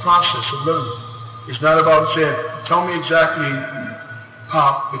a process of learning. It's not about saying, tell me exactly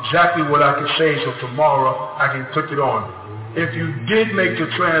what I can say so tomorrow I can click it on. If you did make the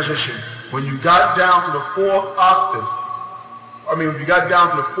transition, when you got down to the 4th octave, when you got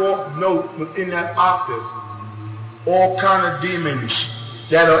down to the 4th note within that octave, all kind of demons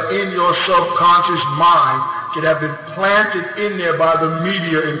that are in your subconscious mind that have been planted in there by the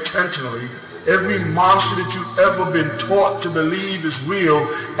media intentionally, every monster that you've ever been taught to believe is real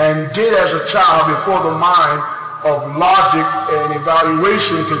and did as a child before the mind of logic and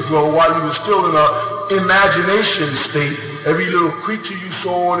evaluation could grow while you were still in an imagination state. Every little creature you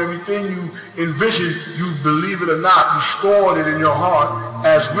saw and everything you envisioned, you believe it or not, you stored it in your heart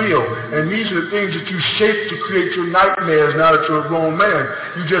as real. And these are the things that you shape to create your nightmares now that you're a grown man.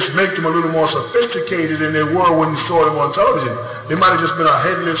 You just make them a little more sophisticated than they were when you saw them on television. They might have just been a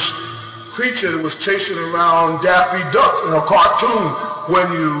headless creature that was chasing around Daffy Duck in a cartoon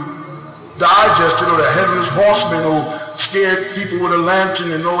when you digested, or the headless horseman who scared people with a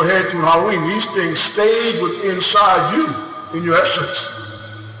lantern and no head through Halloween. These things stayed inside you in your essence.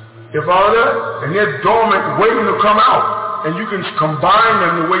 You follow that? And they're dormant, waiting to come out. And you can combine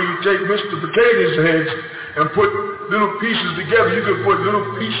them the way you take Mr. Potato's heads and put little pieces together. You can put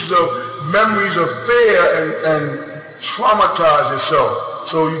little pieces of memories of fear and traumatize yourself.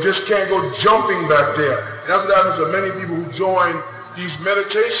 So you just can't go jumping back there. And that's what happens to many people who join these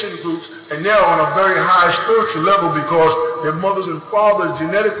meditation groups, and they're on a very high spiritual level because their mothers and fathers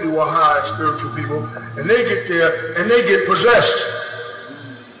genetically were high spiritual people, and they get there and they get possessed.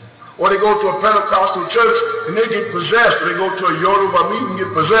 Or they go to a Pentecostal church and they get possessed, or they go to a Yoruba meeting and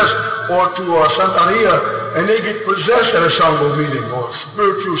get possessed, or to a Santeria and they get possessed at a Shango meeting, or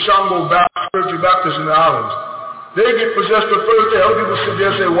spiritual Baptist in the islands. They get possessed the first day. Other people sit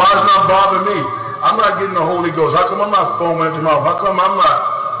there and say, why does it not bother me? I'm not getting the Holy Ghost. How come I'm not foaming at the mouth? How come I'm not?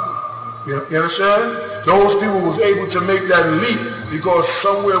 You understand? Those people was able to make that leap because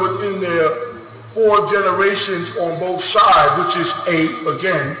somewhere within their 4 generations on both sides, which is 8,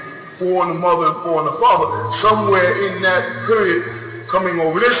 again, 4 in the mother and 4 in the father, somewhere in that period coming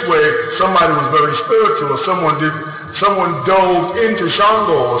over this way, somebody was very spiritual, or someone dove into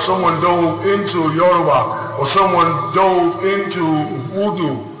Shango, or someone dove into Yoruba, or someone dove into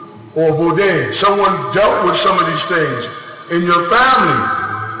Voodoo, or Baudet. Someone dealt with some of these things in your family,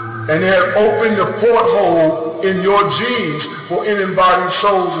 and they have opened the porthole in your genes for in-embodied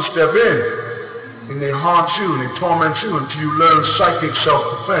souls to step in. And they haunt you and they torment you until you learn psychic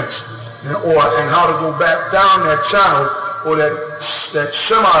self-defense, and how to go back down that channel or that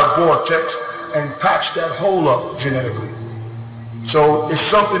semi-vortex and patch that hole up genetically. So it's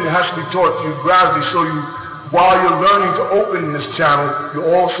something that has to be taught to you gradually, so you, while you're learning to open this channel, you're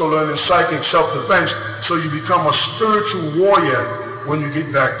also learning psychic self-defense, so you become a spiritual warrior when you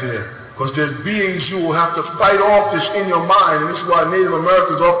get back there. Because there's beings you will have to fight off this in your mind, and this is why Native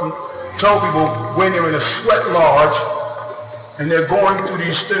Americans often tell people when they're in a sweat lodge and they're going through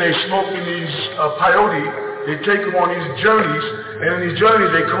these, they're smoking these peyote, they take them on these journeys, and in these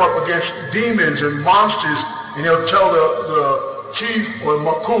journeys they come up against demons and monsters, and they'll tell the chief or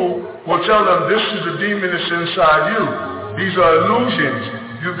Maku will tell them, this is the demon that's inside you. These are illusions.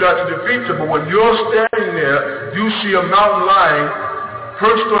 You've got to defeat them. But when you're standing there, you see a mountain lion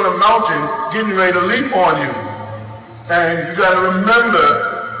perched on a mountain getting ready to leap on you. And you got to remember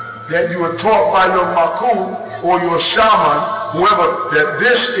that you were taught by your Maku or your shaman, whoever, that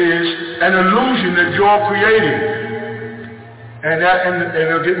this is an illusion that you're creating. And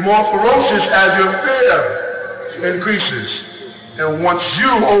it'll get more ferocious as your fear increases. And once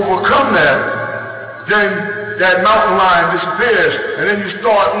you overcome that, then that mountain lion disappears. And then you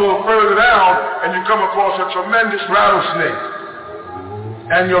start a little further down and you come across a tremendous rattlesnake.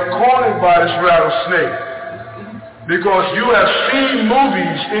 And you're cornered by this rattlesnake. Because you have seen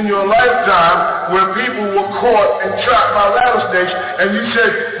movies in your lifetime where people were caught and trapped by rattlesnakes, and you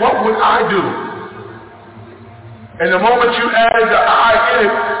said, what would I do? And the moment you added the I in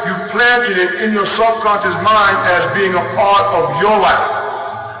it, you planted it in your subconscious mind as being a part of your life.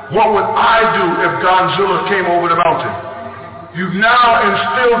 What would I do if Godzilla came over the mountain? You've now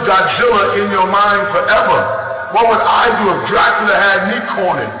instilled Godzilla in your mind forever. What would I do if Dracula had me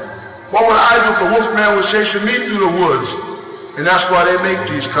cornered? What would I do if the Wolfman was chasing me through the woods? And that's why they make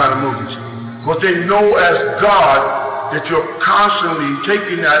these kind of movies. But they know as God that you're constantly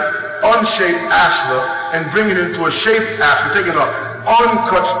taking that unshaped ashlar and bringing it into a shaped ashlar, taking an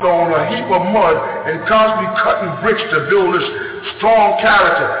uncut stone, a heap of mud, and constantly cutting bricks to build this strong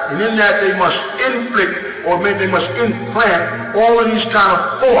character. And in that they must inflict, or maybe they must implant all of these kind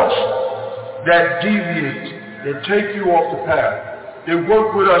of thoughts that deviate, that take you off the path. They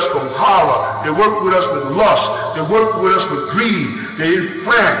work with us from horror. They work with us with lust. They work with us with greed. They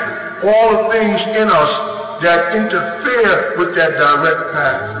implant all the things in us that interfere with that direct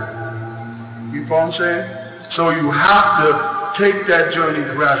path. You follow what I'm saying? So you have to take that journey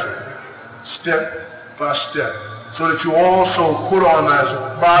gradually, step by step, so that you also put on, as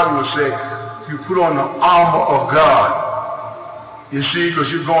the Bible would say, you put on the armor of God. You see, because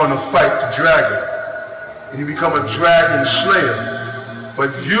you're going to fight the dragon. And you become a dragon slayer. But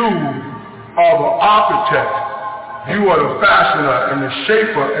you are the architect. You are the fashioner and the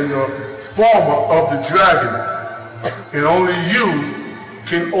shaper and the former of the dragon. And only you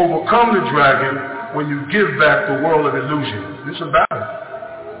can overcome the dragon when you give back the world of illusion. It's a battle,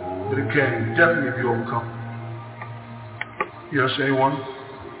 but it can definitely be overcome. Yes, anyone?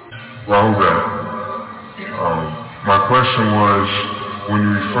 Well, my question was, when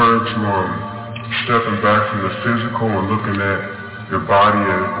you referred to stepping back from the physical and looking at your body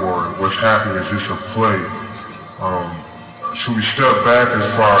or what's happening is just a play. Should we step back as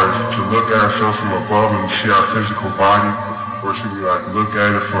far as to look at ourselves from above and see our physical body, or should we look at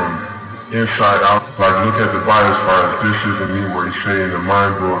it from inside out, look at the body as far as this isn't me, where you say in the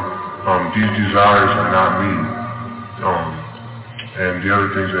mind book, these desires are not me, and the other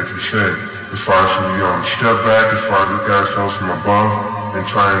things that you said, as far as should we step back as far as look at ourselves from above and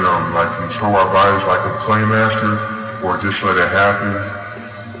try and control our bodies like a playmaster, or just let it happen?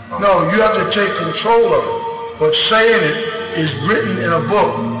 No, you have to take control of it. But saying it is written in a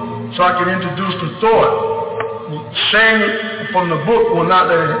book, so I can introduce the thought. Saying it from the book will not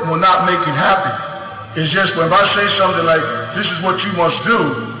make it happen. It's just when I say something like, this is what you must do,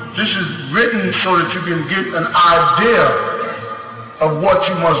 this is written so that you can get an idea of what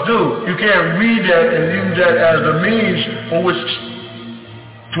you must do. You can't read that and use that as the means for which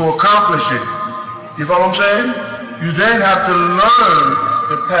to accomplish it. You follow what I'm saying? You then have to learn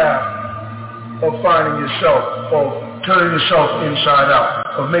the path of finding yourself, of turning yourself inside out,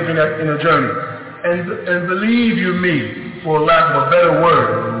 of making that inner journey. And believe you me, for lack of a better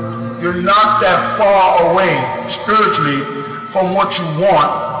word, you're not that far away spiritually from what you want.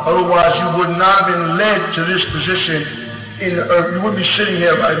 Otherwise, you would not have been led to this position in the earth. You wouldn't be sitting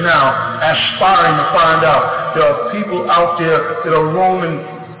here right now aspiring to find out. There are people out there that are roaming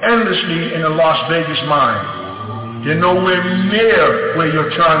endlessly in the Las Vegas mind. You're nowhere near where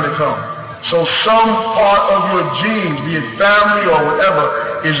you're trying to come. So some part of your genes, be it family or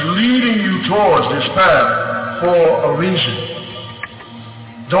whatever, is leading you towards this path for a reason.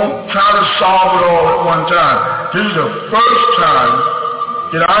 Don't try to solve it all at one time. This is the first time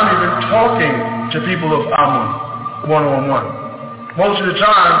that I'm even talking to people of Amun one-on-one. Most of the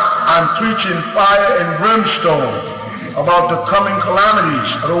time, I'm preaching fire and brimstone about the coming calamities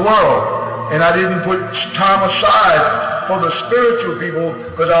of the world. And I didn't put time aside for the spiritual people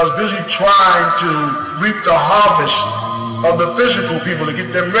because I was busy trying to reap the harvest of the physical people to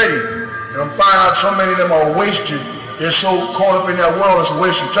get them ready. And I'm finding out so many of them are wasted. They're so caught up in that world, it's a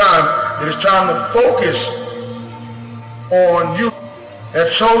waste of time. It is time to focus on you.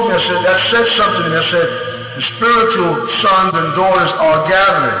 That told me, that said something, that said, The spiritual sons and daughters are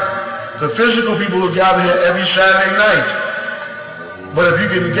gathering. The physical people will gather here every Saturday night. But if you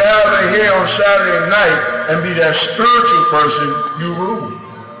can gather here on Saturday night and be that spiritual person, you rule.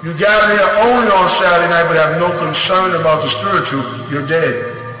 You gather here only on Saturday night but have no concern about the spiritual, you're dead.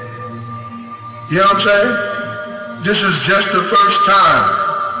 You know what I'm saying? This is just the first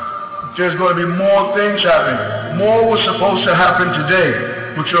time. There's going to be more things happening. More was supposed to happen today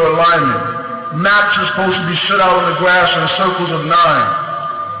with your alignment. Maps are supposed to be set out on the grass in circles of 9.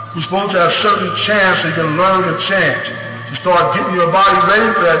 You're supposed to have certain chants so you can learn the chant to start getting your body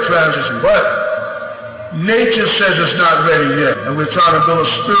ready for that transition. But nature says it's not ready yet, and we're trying to build a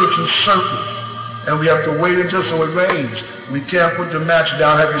spiritual circle. And we have to wait until so it rains. We can't put the match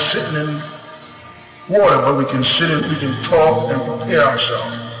down, have you sitting in water, but we can sit and we can talk and prepare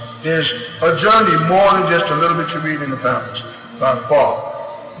ourselves. There's a journey more than just a little bit you read in the pamphlets, by far.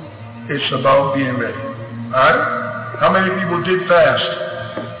 It's about being ready. Alright? How many people did fast?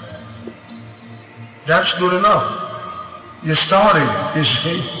 That's good enough. You're starting, you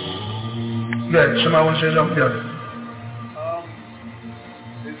see. Yeah, somebody want to say something? Yeah.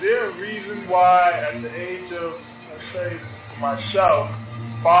 Is there a reason why at the age of, let's say, myself,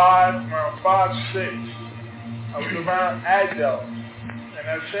 around 5, 6, I was around adults, and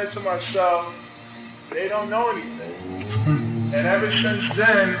I said to myself, they don't know anything. And ever since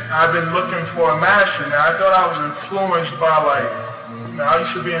then, I've been looking for a master. Now, I thought I was influenced by, I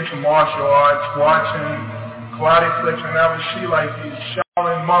used to be into martial arts, watching karate flicks, and I would see, these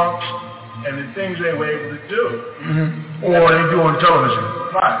Shaolin monks and the things they were able to do. Mm-hmm. Or they do on television.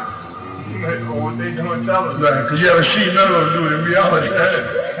 Right. Or what they do on television. Right, because you haven't seen none of them do it in reality.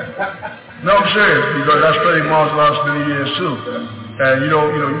 No, I'm serious, because I studied martial arts many years, too. And you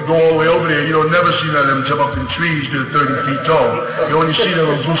go all the way over there, you don't never see none of them jump up in trees that are 30 feet tall. You only see them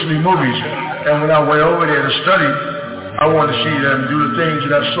in Bruce Lee movies. And when I went over there to study, I wanted to see them do the things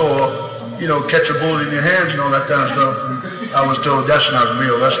that I saw, catch a bullet in your hands and all that kind of stuff. And I was told that's not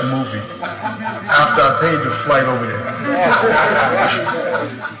real, that's a movie. After I paid the flight over there.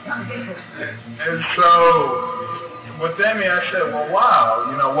 And so, within me I said, well, wow,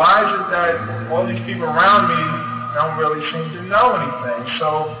 why is it that all these people around me don't really seem to know anything?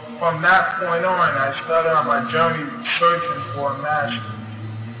 So from that point on, I started on my journey searching for a master.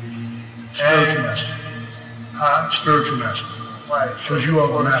 Spiritual master. Spiritual master. Right. Because you are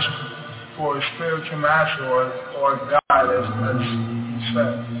the master. For a spiritual master or God, as you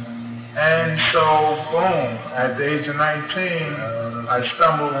said. And so, boom, at the age of 19, I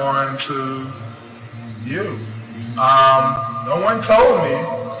stumbled on to you. No one told me.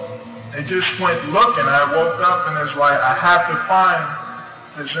 They just went looking. I woke up and it's like, I have to find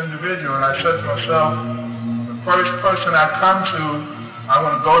this individual. And I said to myself, the first person I come to, I'm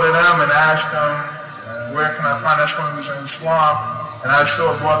going to go to them and ask them, where can I find that one who's in Islam? And I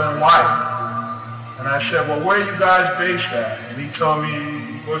saw a brother and wife. And I said, well, where are you guys based at? And he told me,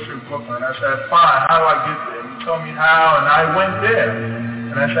 Bushwick, Brooklyn. I said, fine, how do I get there? He told me how, and I went there.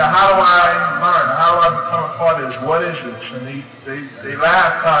 And I said, how do I learn? How do I become a part of this? What is this? And they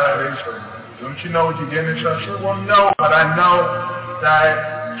laughed kind of. They said, don't you know what you're getting into? I said, well, no, but I know that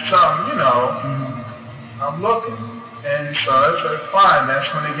I'm looking. And so I said, fine. That's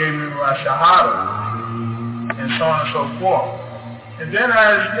when they gave me my Shahada. And so on and so forth. And then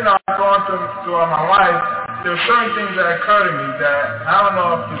as, I've gone throughout my life, there are certain things that occur to me that I don't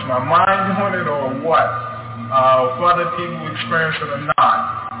know if it's my mind doing it or what. Other people experience it or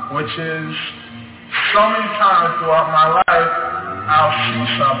not, which is so many times throughout my life, I'll see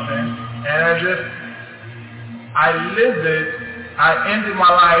something, and as if I lived it, I ended my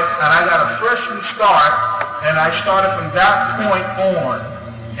life, and I got a fresh new start, and I started from that point on,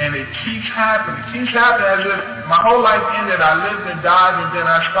 and it keeps happening. It keeps happening as if my whole life ended, I lived and died, and then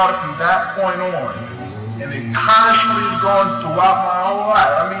I started from that point on. And it constantly is going throughout my whole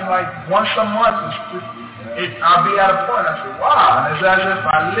life. I mean, once a month, I'll be at a point, I say, wow. And it's as if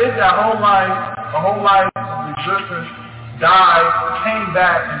I lived that whole life of existence, died, came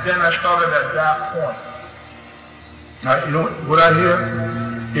back, and then I started at that point. Now, what I hear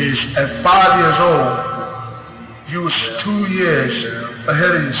is at 5 years old, you was 2 years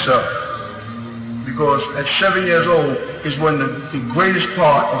ahead of yourself. Because at 7 years old is when the greatest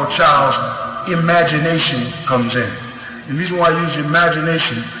part of a child's imagination comes in. The reason why I use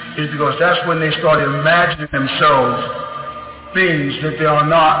imagination is because that's when they start imagining themselves things that they are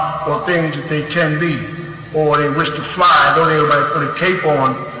not or things that they can be, or they wish to fly, though they might put a cape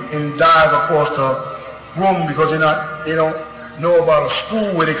on and dive across the room because they don't know about a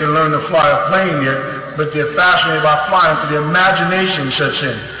school where they can learn to fly a plane yet, but they're fascinated by flying, so their imagination sets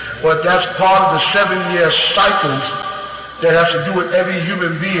in. but that's part of the 7-year cycles that has to do with every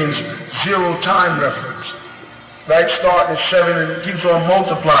human being's zero time reference. Right? Starting at 7 and it keeps on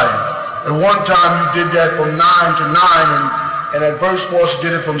multiplying. At one time you did that from 9 to 9 and at Verse Force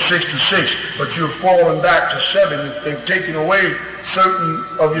did it from 6 to 6, but you're falling back to 7. They've taken away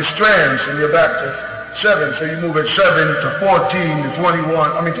certain of your strands and you're back to 7. So you move at 7 to 14 to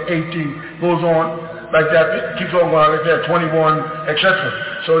 21, to 18, goes on like that, it keeps on going like that, 21, etc.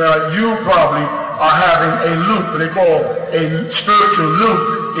 So now you probably are having a loop, what they call a spiritual loop,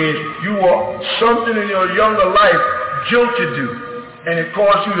 is you are something in your younger life jilted you, and it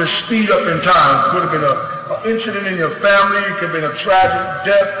caused you to speed up in time. It could have been an incident in your family, it could have been a tragic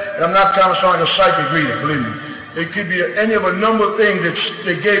death, and I'm not trying to sound like a psychic reader, believe me. It could be any of a number of things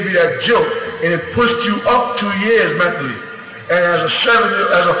that gave you that jolt, and it pushed you up 2 years mentally. And as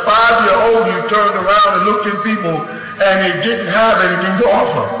a 5-year-old, you turned around and looked at people, and they didn't have anything to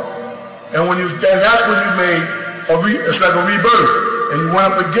offer. And that's when you made it's like a rebirth. And you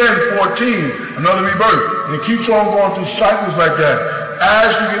went up again, 14, another rebirth. And it keeps on going through cycles like that.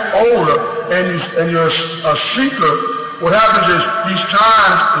 As you get older and you're a seeker, what happens is these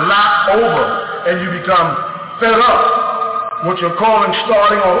times lap over, and you become fed up. What you're calling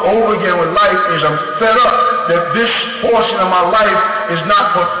starting all over again with life is I'm fed up that this portion of my life is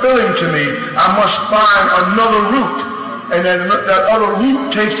not fulfilling to me. I must find another route. And then that other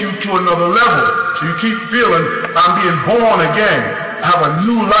route takes you to another level. So you keep feeling I'm being born again. I have a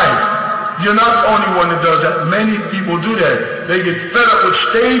new life. You're not the only one that does that. Many people do that. They get fed up with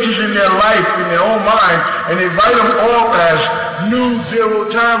stages in their life, in their own mind, and they write them off as new zero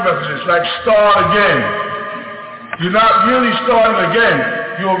time references, like start again. You're not really starting again.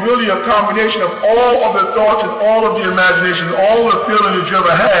 You're really a combination of all of the thoughts and all of the imagination, all of the feelings that you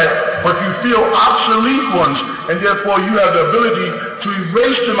ever had, but you feel obsolete ones, and therefore you have the ability to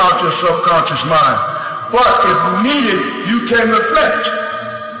erase them out your subconscious mind. But if needed, you can reflect.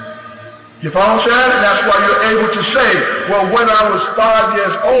 You follow what I'm saying? And that's why you're able to say, well, when I was 5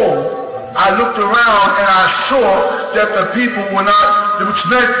 years old, I looked around and I saw that the people were not, which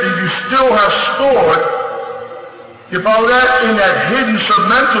meant that you still have stored, you follow that? In that hidden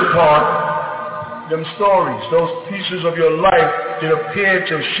submental part, them stories, those pieces of your life that appeared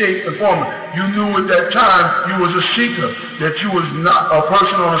to shape and form. You knew at that time you was a seeker, that you was not a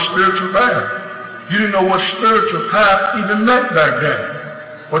person on a spiritual path. You didn't know what spiritual path even meant back then.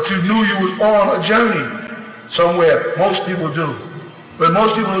 But you knew you was on a journey somewhere. Most people do. But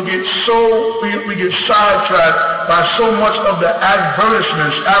most people we get sidetracked by so much of the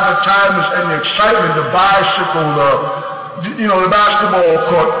advertisements, advertisements, and the excitement, the bicycle, the basketball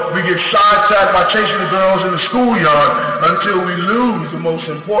court. We get sidetracked by chasing the girls in the schoolyard until we lose the most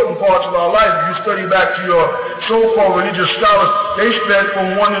important parts of our life. If you study back to your so-called religious scholars, they spent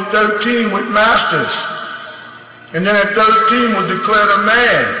from 1 to 13 with masters. And then at 13 was declared a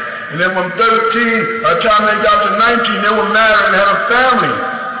man. And then from 13, by the time they got to 19, they were married and had a family.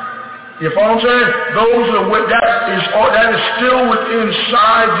 You follow what I'm saying? That is still within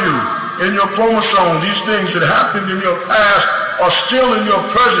inside you, in your chromosome. These things that happened in your past are still in your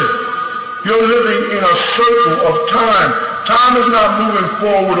present. You're living in a circle of time. Time is not moving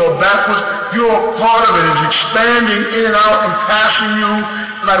forward or backwards. You're a part of it. It's expanding in and out and passing you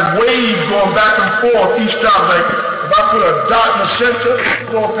like waves going back and forth each time. Like if I put a dot in the center,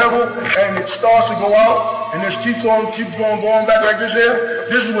 throw a pebble, and it starts to go out, and this keeps going back like this here.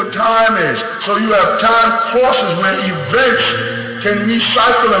 This is what time is. So you have time forces where events can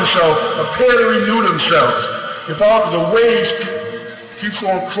recycle themselves, appear to renew themselves. If all the waves keeps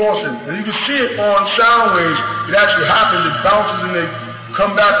on crossing, and you can see it on sound waves, it actually happens, it bounces and they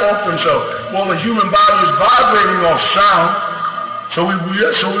come back off themselves. Well, the human body is vibrating off sound, so we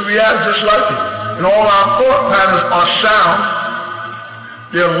react just like it. And all our thought patterns are sound,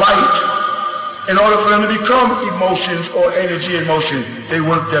 they're light. In order for them to become emotions or energy in motion, they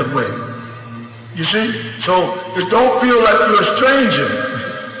work that way. You see? So don't feel like you're a stranger.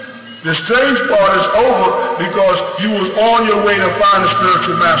 The strange part is over because you was on your way to find a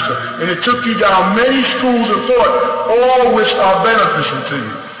spiritual master. And it took you down many schools of thought, all which are beneficial to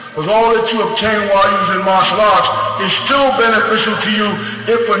you. Because all that you obtain while you was in martial arts is still beneficial to you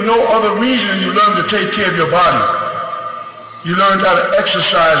if for no other reason you learn to take care of your body. You learned how to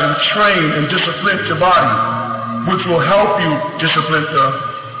exercise and train and discipline your body, which will help you discipline the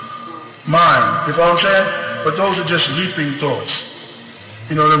mind. You know what I'm saying? But those are just leaping thoughts.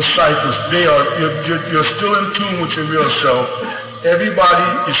 You know, them cycles, you're still in tune with your real self.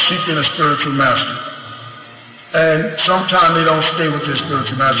 Everybody is seeking a spiritual master. And sometimes they don't stay with their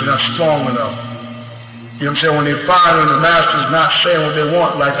spiritual master, not strong enough. You know what I'm saying? When they find when the master's not saying what they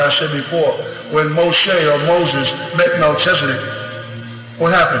want, like I said before, when Moshe or Moses met Melchizedek, what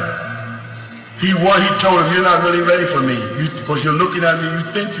happened? He told him, you're not really ready for me, because you're looking at me.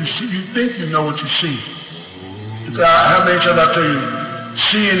 You think you know what you see. How many times I tell you,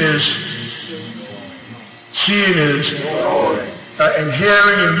 seeing is, and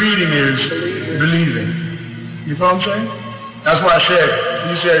hearing and reading is believing. You know what I'm saying? That's why I said,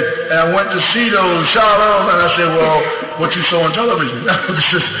 he said, and I went to see those Shalom, and I said, well, what you saw on television.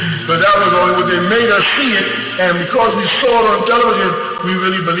 But that was only what they made us see it, and because we saw it on television, we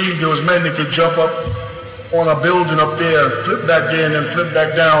really believed there was men that could jump up on a building up there, flip back there, and then flip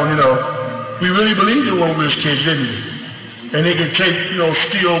back down, you know. We really believed it when we was kids, didn't we? And they could take, you know,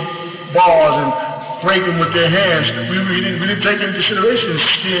 steel bars and break them with their hands. We didn't take into consideration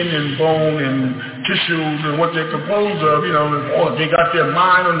skin and bone and tissues and what they're composed of, you know. They got their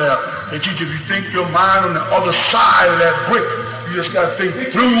mind on there. They teach if you think your mind on the other side of that brick, you just got to think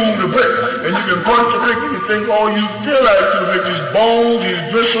through the brick. And you can punch the brick and you think all you feel like to the brick, these bones, these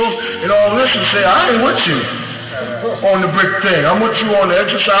bristles, and all this, and say, I ain't with you on the brick thing. I'm with you on the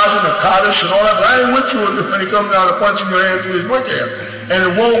exercise and the Kaddish and all that, but I ain't with you when it comes down to punching your hand through his brick here. And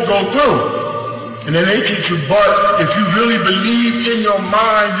it won't go through. And then they teach you, but if you really believe in your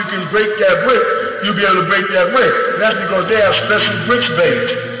mind you can break that brick, you'll be able to break that brick. And that's because they have special bricks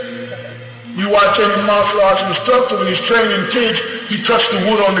baked. You watch any martial arts instructor when he's training kids, he touched the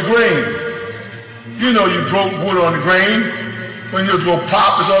wood on the grain. You know you broke wood on the grain. When you go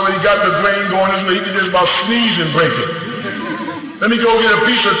pop, it's already got the grain going this way. You can just about sneeze and break it. Let me go get a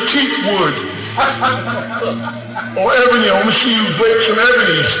piece of teak wood. Or ebony. I want to see you break some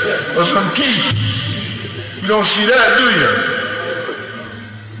ebony or some teak. You don't see that, do you?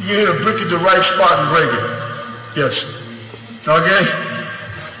 You hit a brick at the right spot and break it. Yes. Okay?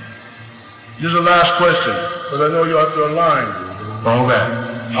 This is the last question, because I know you're out there online. Okay.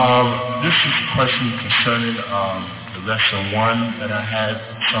 This is a question concerning the lesson 1 that I had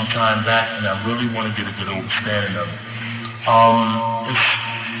some time back, and I really want to get a good understanding of it.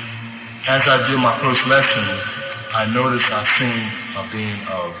 As I did my first lesson, I noticed I seen a being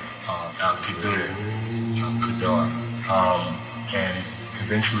of Al-Qadar, and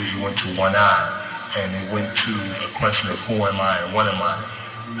eventually he went to one eye, and it went to a question of who am I and what am I.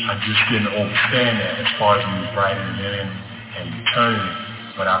 I just didn't understand that as far as me writing it in and returning it.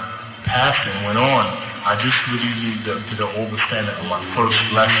 But I passed and went on. I just really need the understanding of my first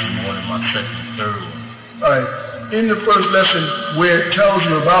lesson more than my second and third one. All right. In the first lesson where it tells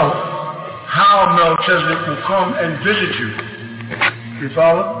you about how Melchizedek will come and visit you. You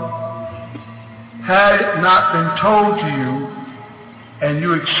follow? Had it not been told to you and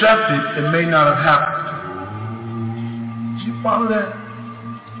you accept it, it may not have happened. Do you follow that?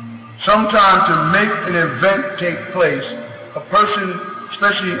 Sometimes to make an event take place, a person,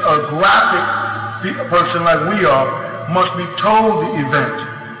 especially a graphic person like we are, must be told the event.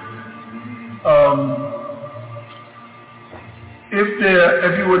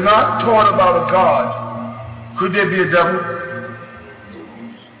 If you were not taught about a God, could there be a devil?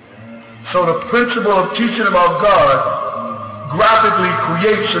 So the principle of teaching about God graphically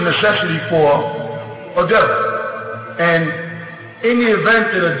creates a necessity for a devil. And in the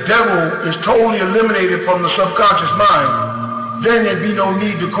event that a devil is totally eliminated from the subconscious mind, then there'd be no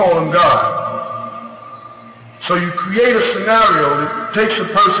need to call him God. So you create a scenario that takes a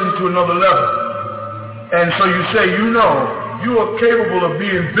person to another level. And so you say, you know, you are capable of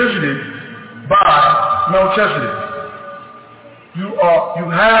being visited by Melchizedek. You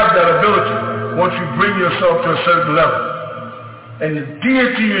have that ability once you bring yourself to a certain level. And the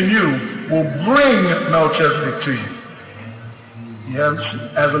deity in you will bring Melchizedek to you. Yes,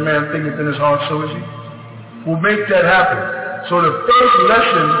 as a man thinketh in his heart, so is he. Will make that happen. So the first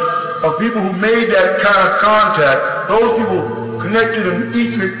lesson of people who made that kind of contact, those people connected an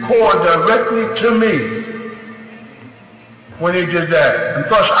etheric cord directly to me when they did that. And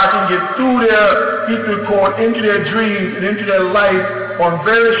thus I can get through their etheric cord into their dreams and into their life on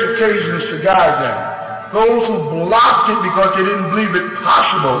various occasions to guide them. Those who blocked it because they didn't believe it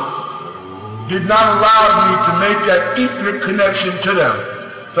possible did not allow me to make that etheric connection to them.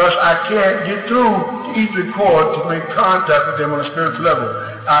 Thus I can't get through the etheric cord to make contact with them on a spiritual level.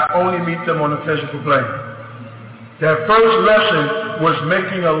 I only meet them on the physical plane. That first lesson was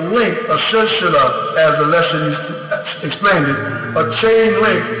making a link, a silsila, as the lesson explained it, a chain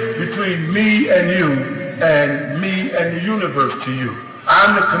link between me and you, and me and the universe to you.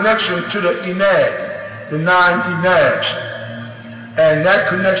 I'm the connection to the Enad, the 9 Enads. And that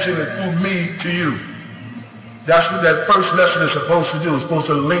connection is through me to you. That's what that first lesson is supposed to do. It's supposed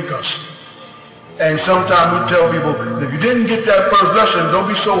to link us. And sometimes we tell people, if you didn't get that first lesson, don't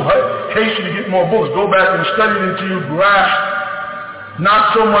be so hasty to get more books. Go back and study it until you grasp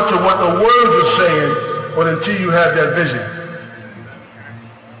not so much of what the words are saying, but until you have that vision.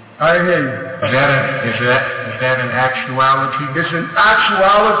 I hear you. Is that an actuality? It's an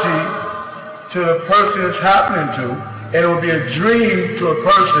actuality to the person it's happening to, and it will be a dream to a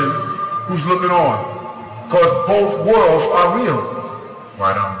person who's looking on. Because both worlds are real.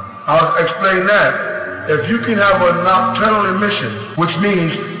 Right on. I'll explain that. If you can have a nocturnal emission, which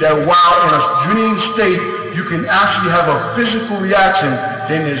means that while in a dream state, you can actually have a physical reaction,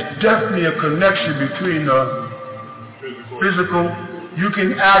 then there's definitely a connection between the physical. You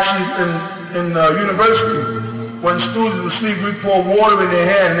can actually, in university, when students would sleep, we pour water in their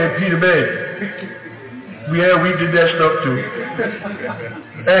hand and they pee the bed. We did that stuff too.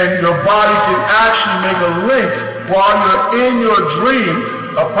 And your body can actually make a link while you're in your dream.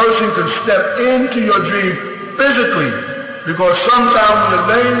 A person can step into your dream physically, because sometimes when you're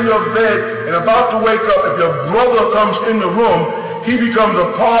laying in your bed and about to wake up, if your brother comes in the room, he becomes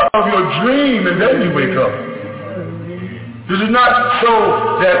a part of your dream and then you wake up. This is not so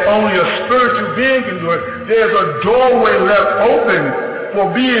that only a spiritual being can do it. There's a doorway left open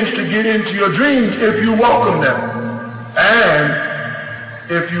for beings to get into your dreams if you welcome them. And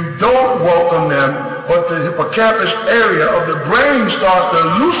if you don't welcome them, but the hippocampus area of the brain starts to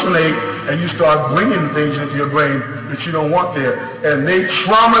hallucinate and you start bringing things into your brain that you don't want there. And they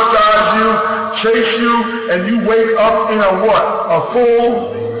traumatize you, chase you, and you wake up in a what? A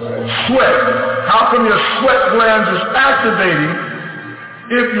full sweat. How come your sweat glands is activating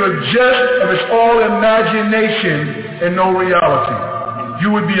if it's all imagination and no reality?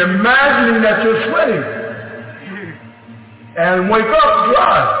 You would be imagining that you're sweating and wake up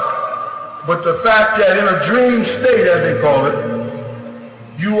dry. But the fact that in a dream state, as they call it,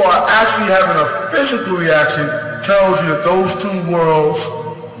 you are actually having a physical reaction tells you that those two worlds,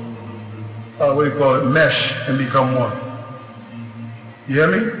 mesh and become one. You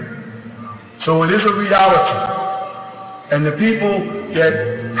hear me? So it is a reality. And the people that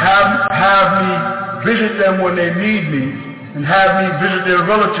have me visit them when they need me, and have me visit their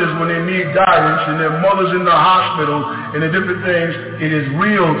relatives when they need guidance, and their mothers in the hospital, and the different things, it is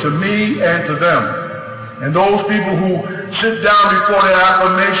real to me and to them. And those people who sit down before their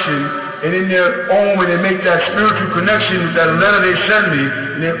affirmation, and in their own, when they make that spiritual connection with that letter they send me,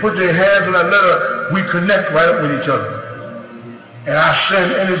 and they put their hands on that letter, we connect right up with each other. And I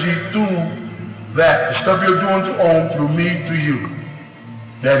send energy through that, the stuff you're doing to own, through me, to you.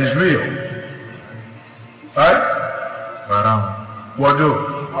 That is real. Right? Right on. What do?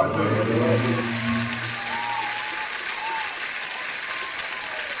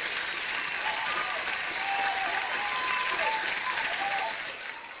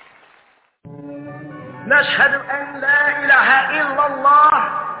 نشهد أن لا إله إلا الله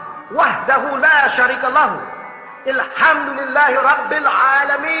وحده لا شريك له الحمد لله رب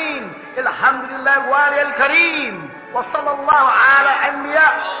العالمين الحمد لله الوالي الكريم وصلى الله على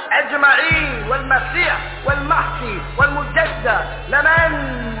الأنبياء أجمعين والمسيح والمهدي والمجدد لنا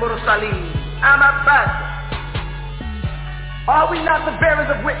المرسلين أما بعد. Are we not the bearers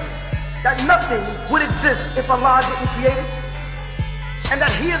of witness that nothing would exist if Allah didn't create it? And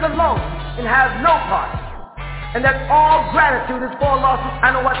that He is alone and has no part? And that all gratitude is for Allah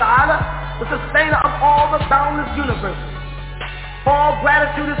subhanahu wa ta'ala, the sustainer of all the boundless universe. All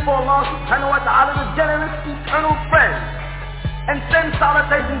gratitude is for Allah subhanahu wa ta'ala, the generous eternal friend. And send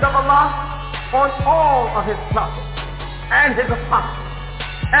salutations of Allah on all of His prophets and His apostles,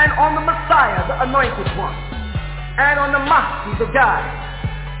 and on the Messiah, the anointed one, and on the Mahdi, the guide,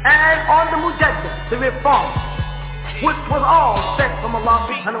 and on the Mujaddid, the reformer, which was all sent from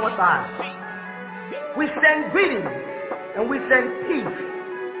Allah subhanahu wa ta'ala. We send greetings and we send peace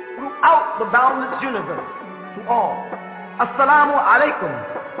throughout the boundless universe to all. Assalamu alaikum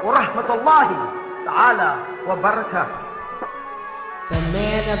wa rahmatullahi ta'ala wa barakatuh. The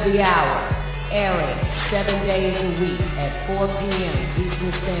Man of the Hour, airing 7 days a week at 4 p.m.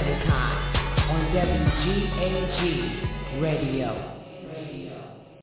 Eastern Standard Time on WGAG Radio.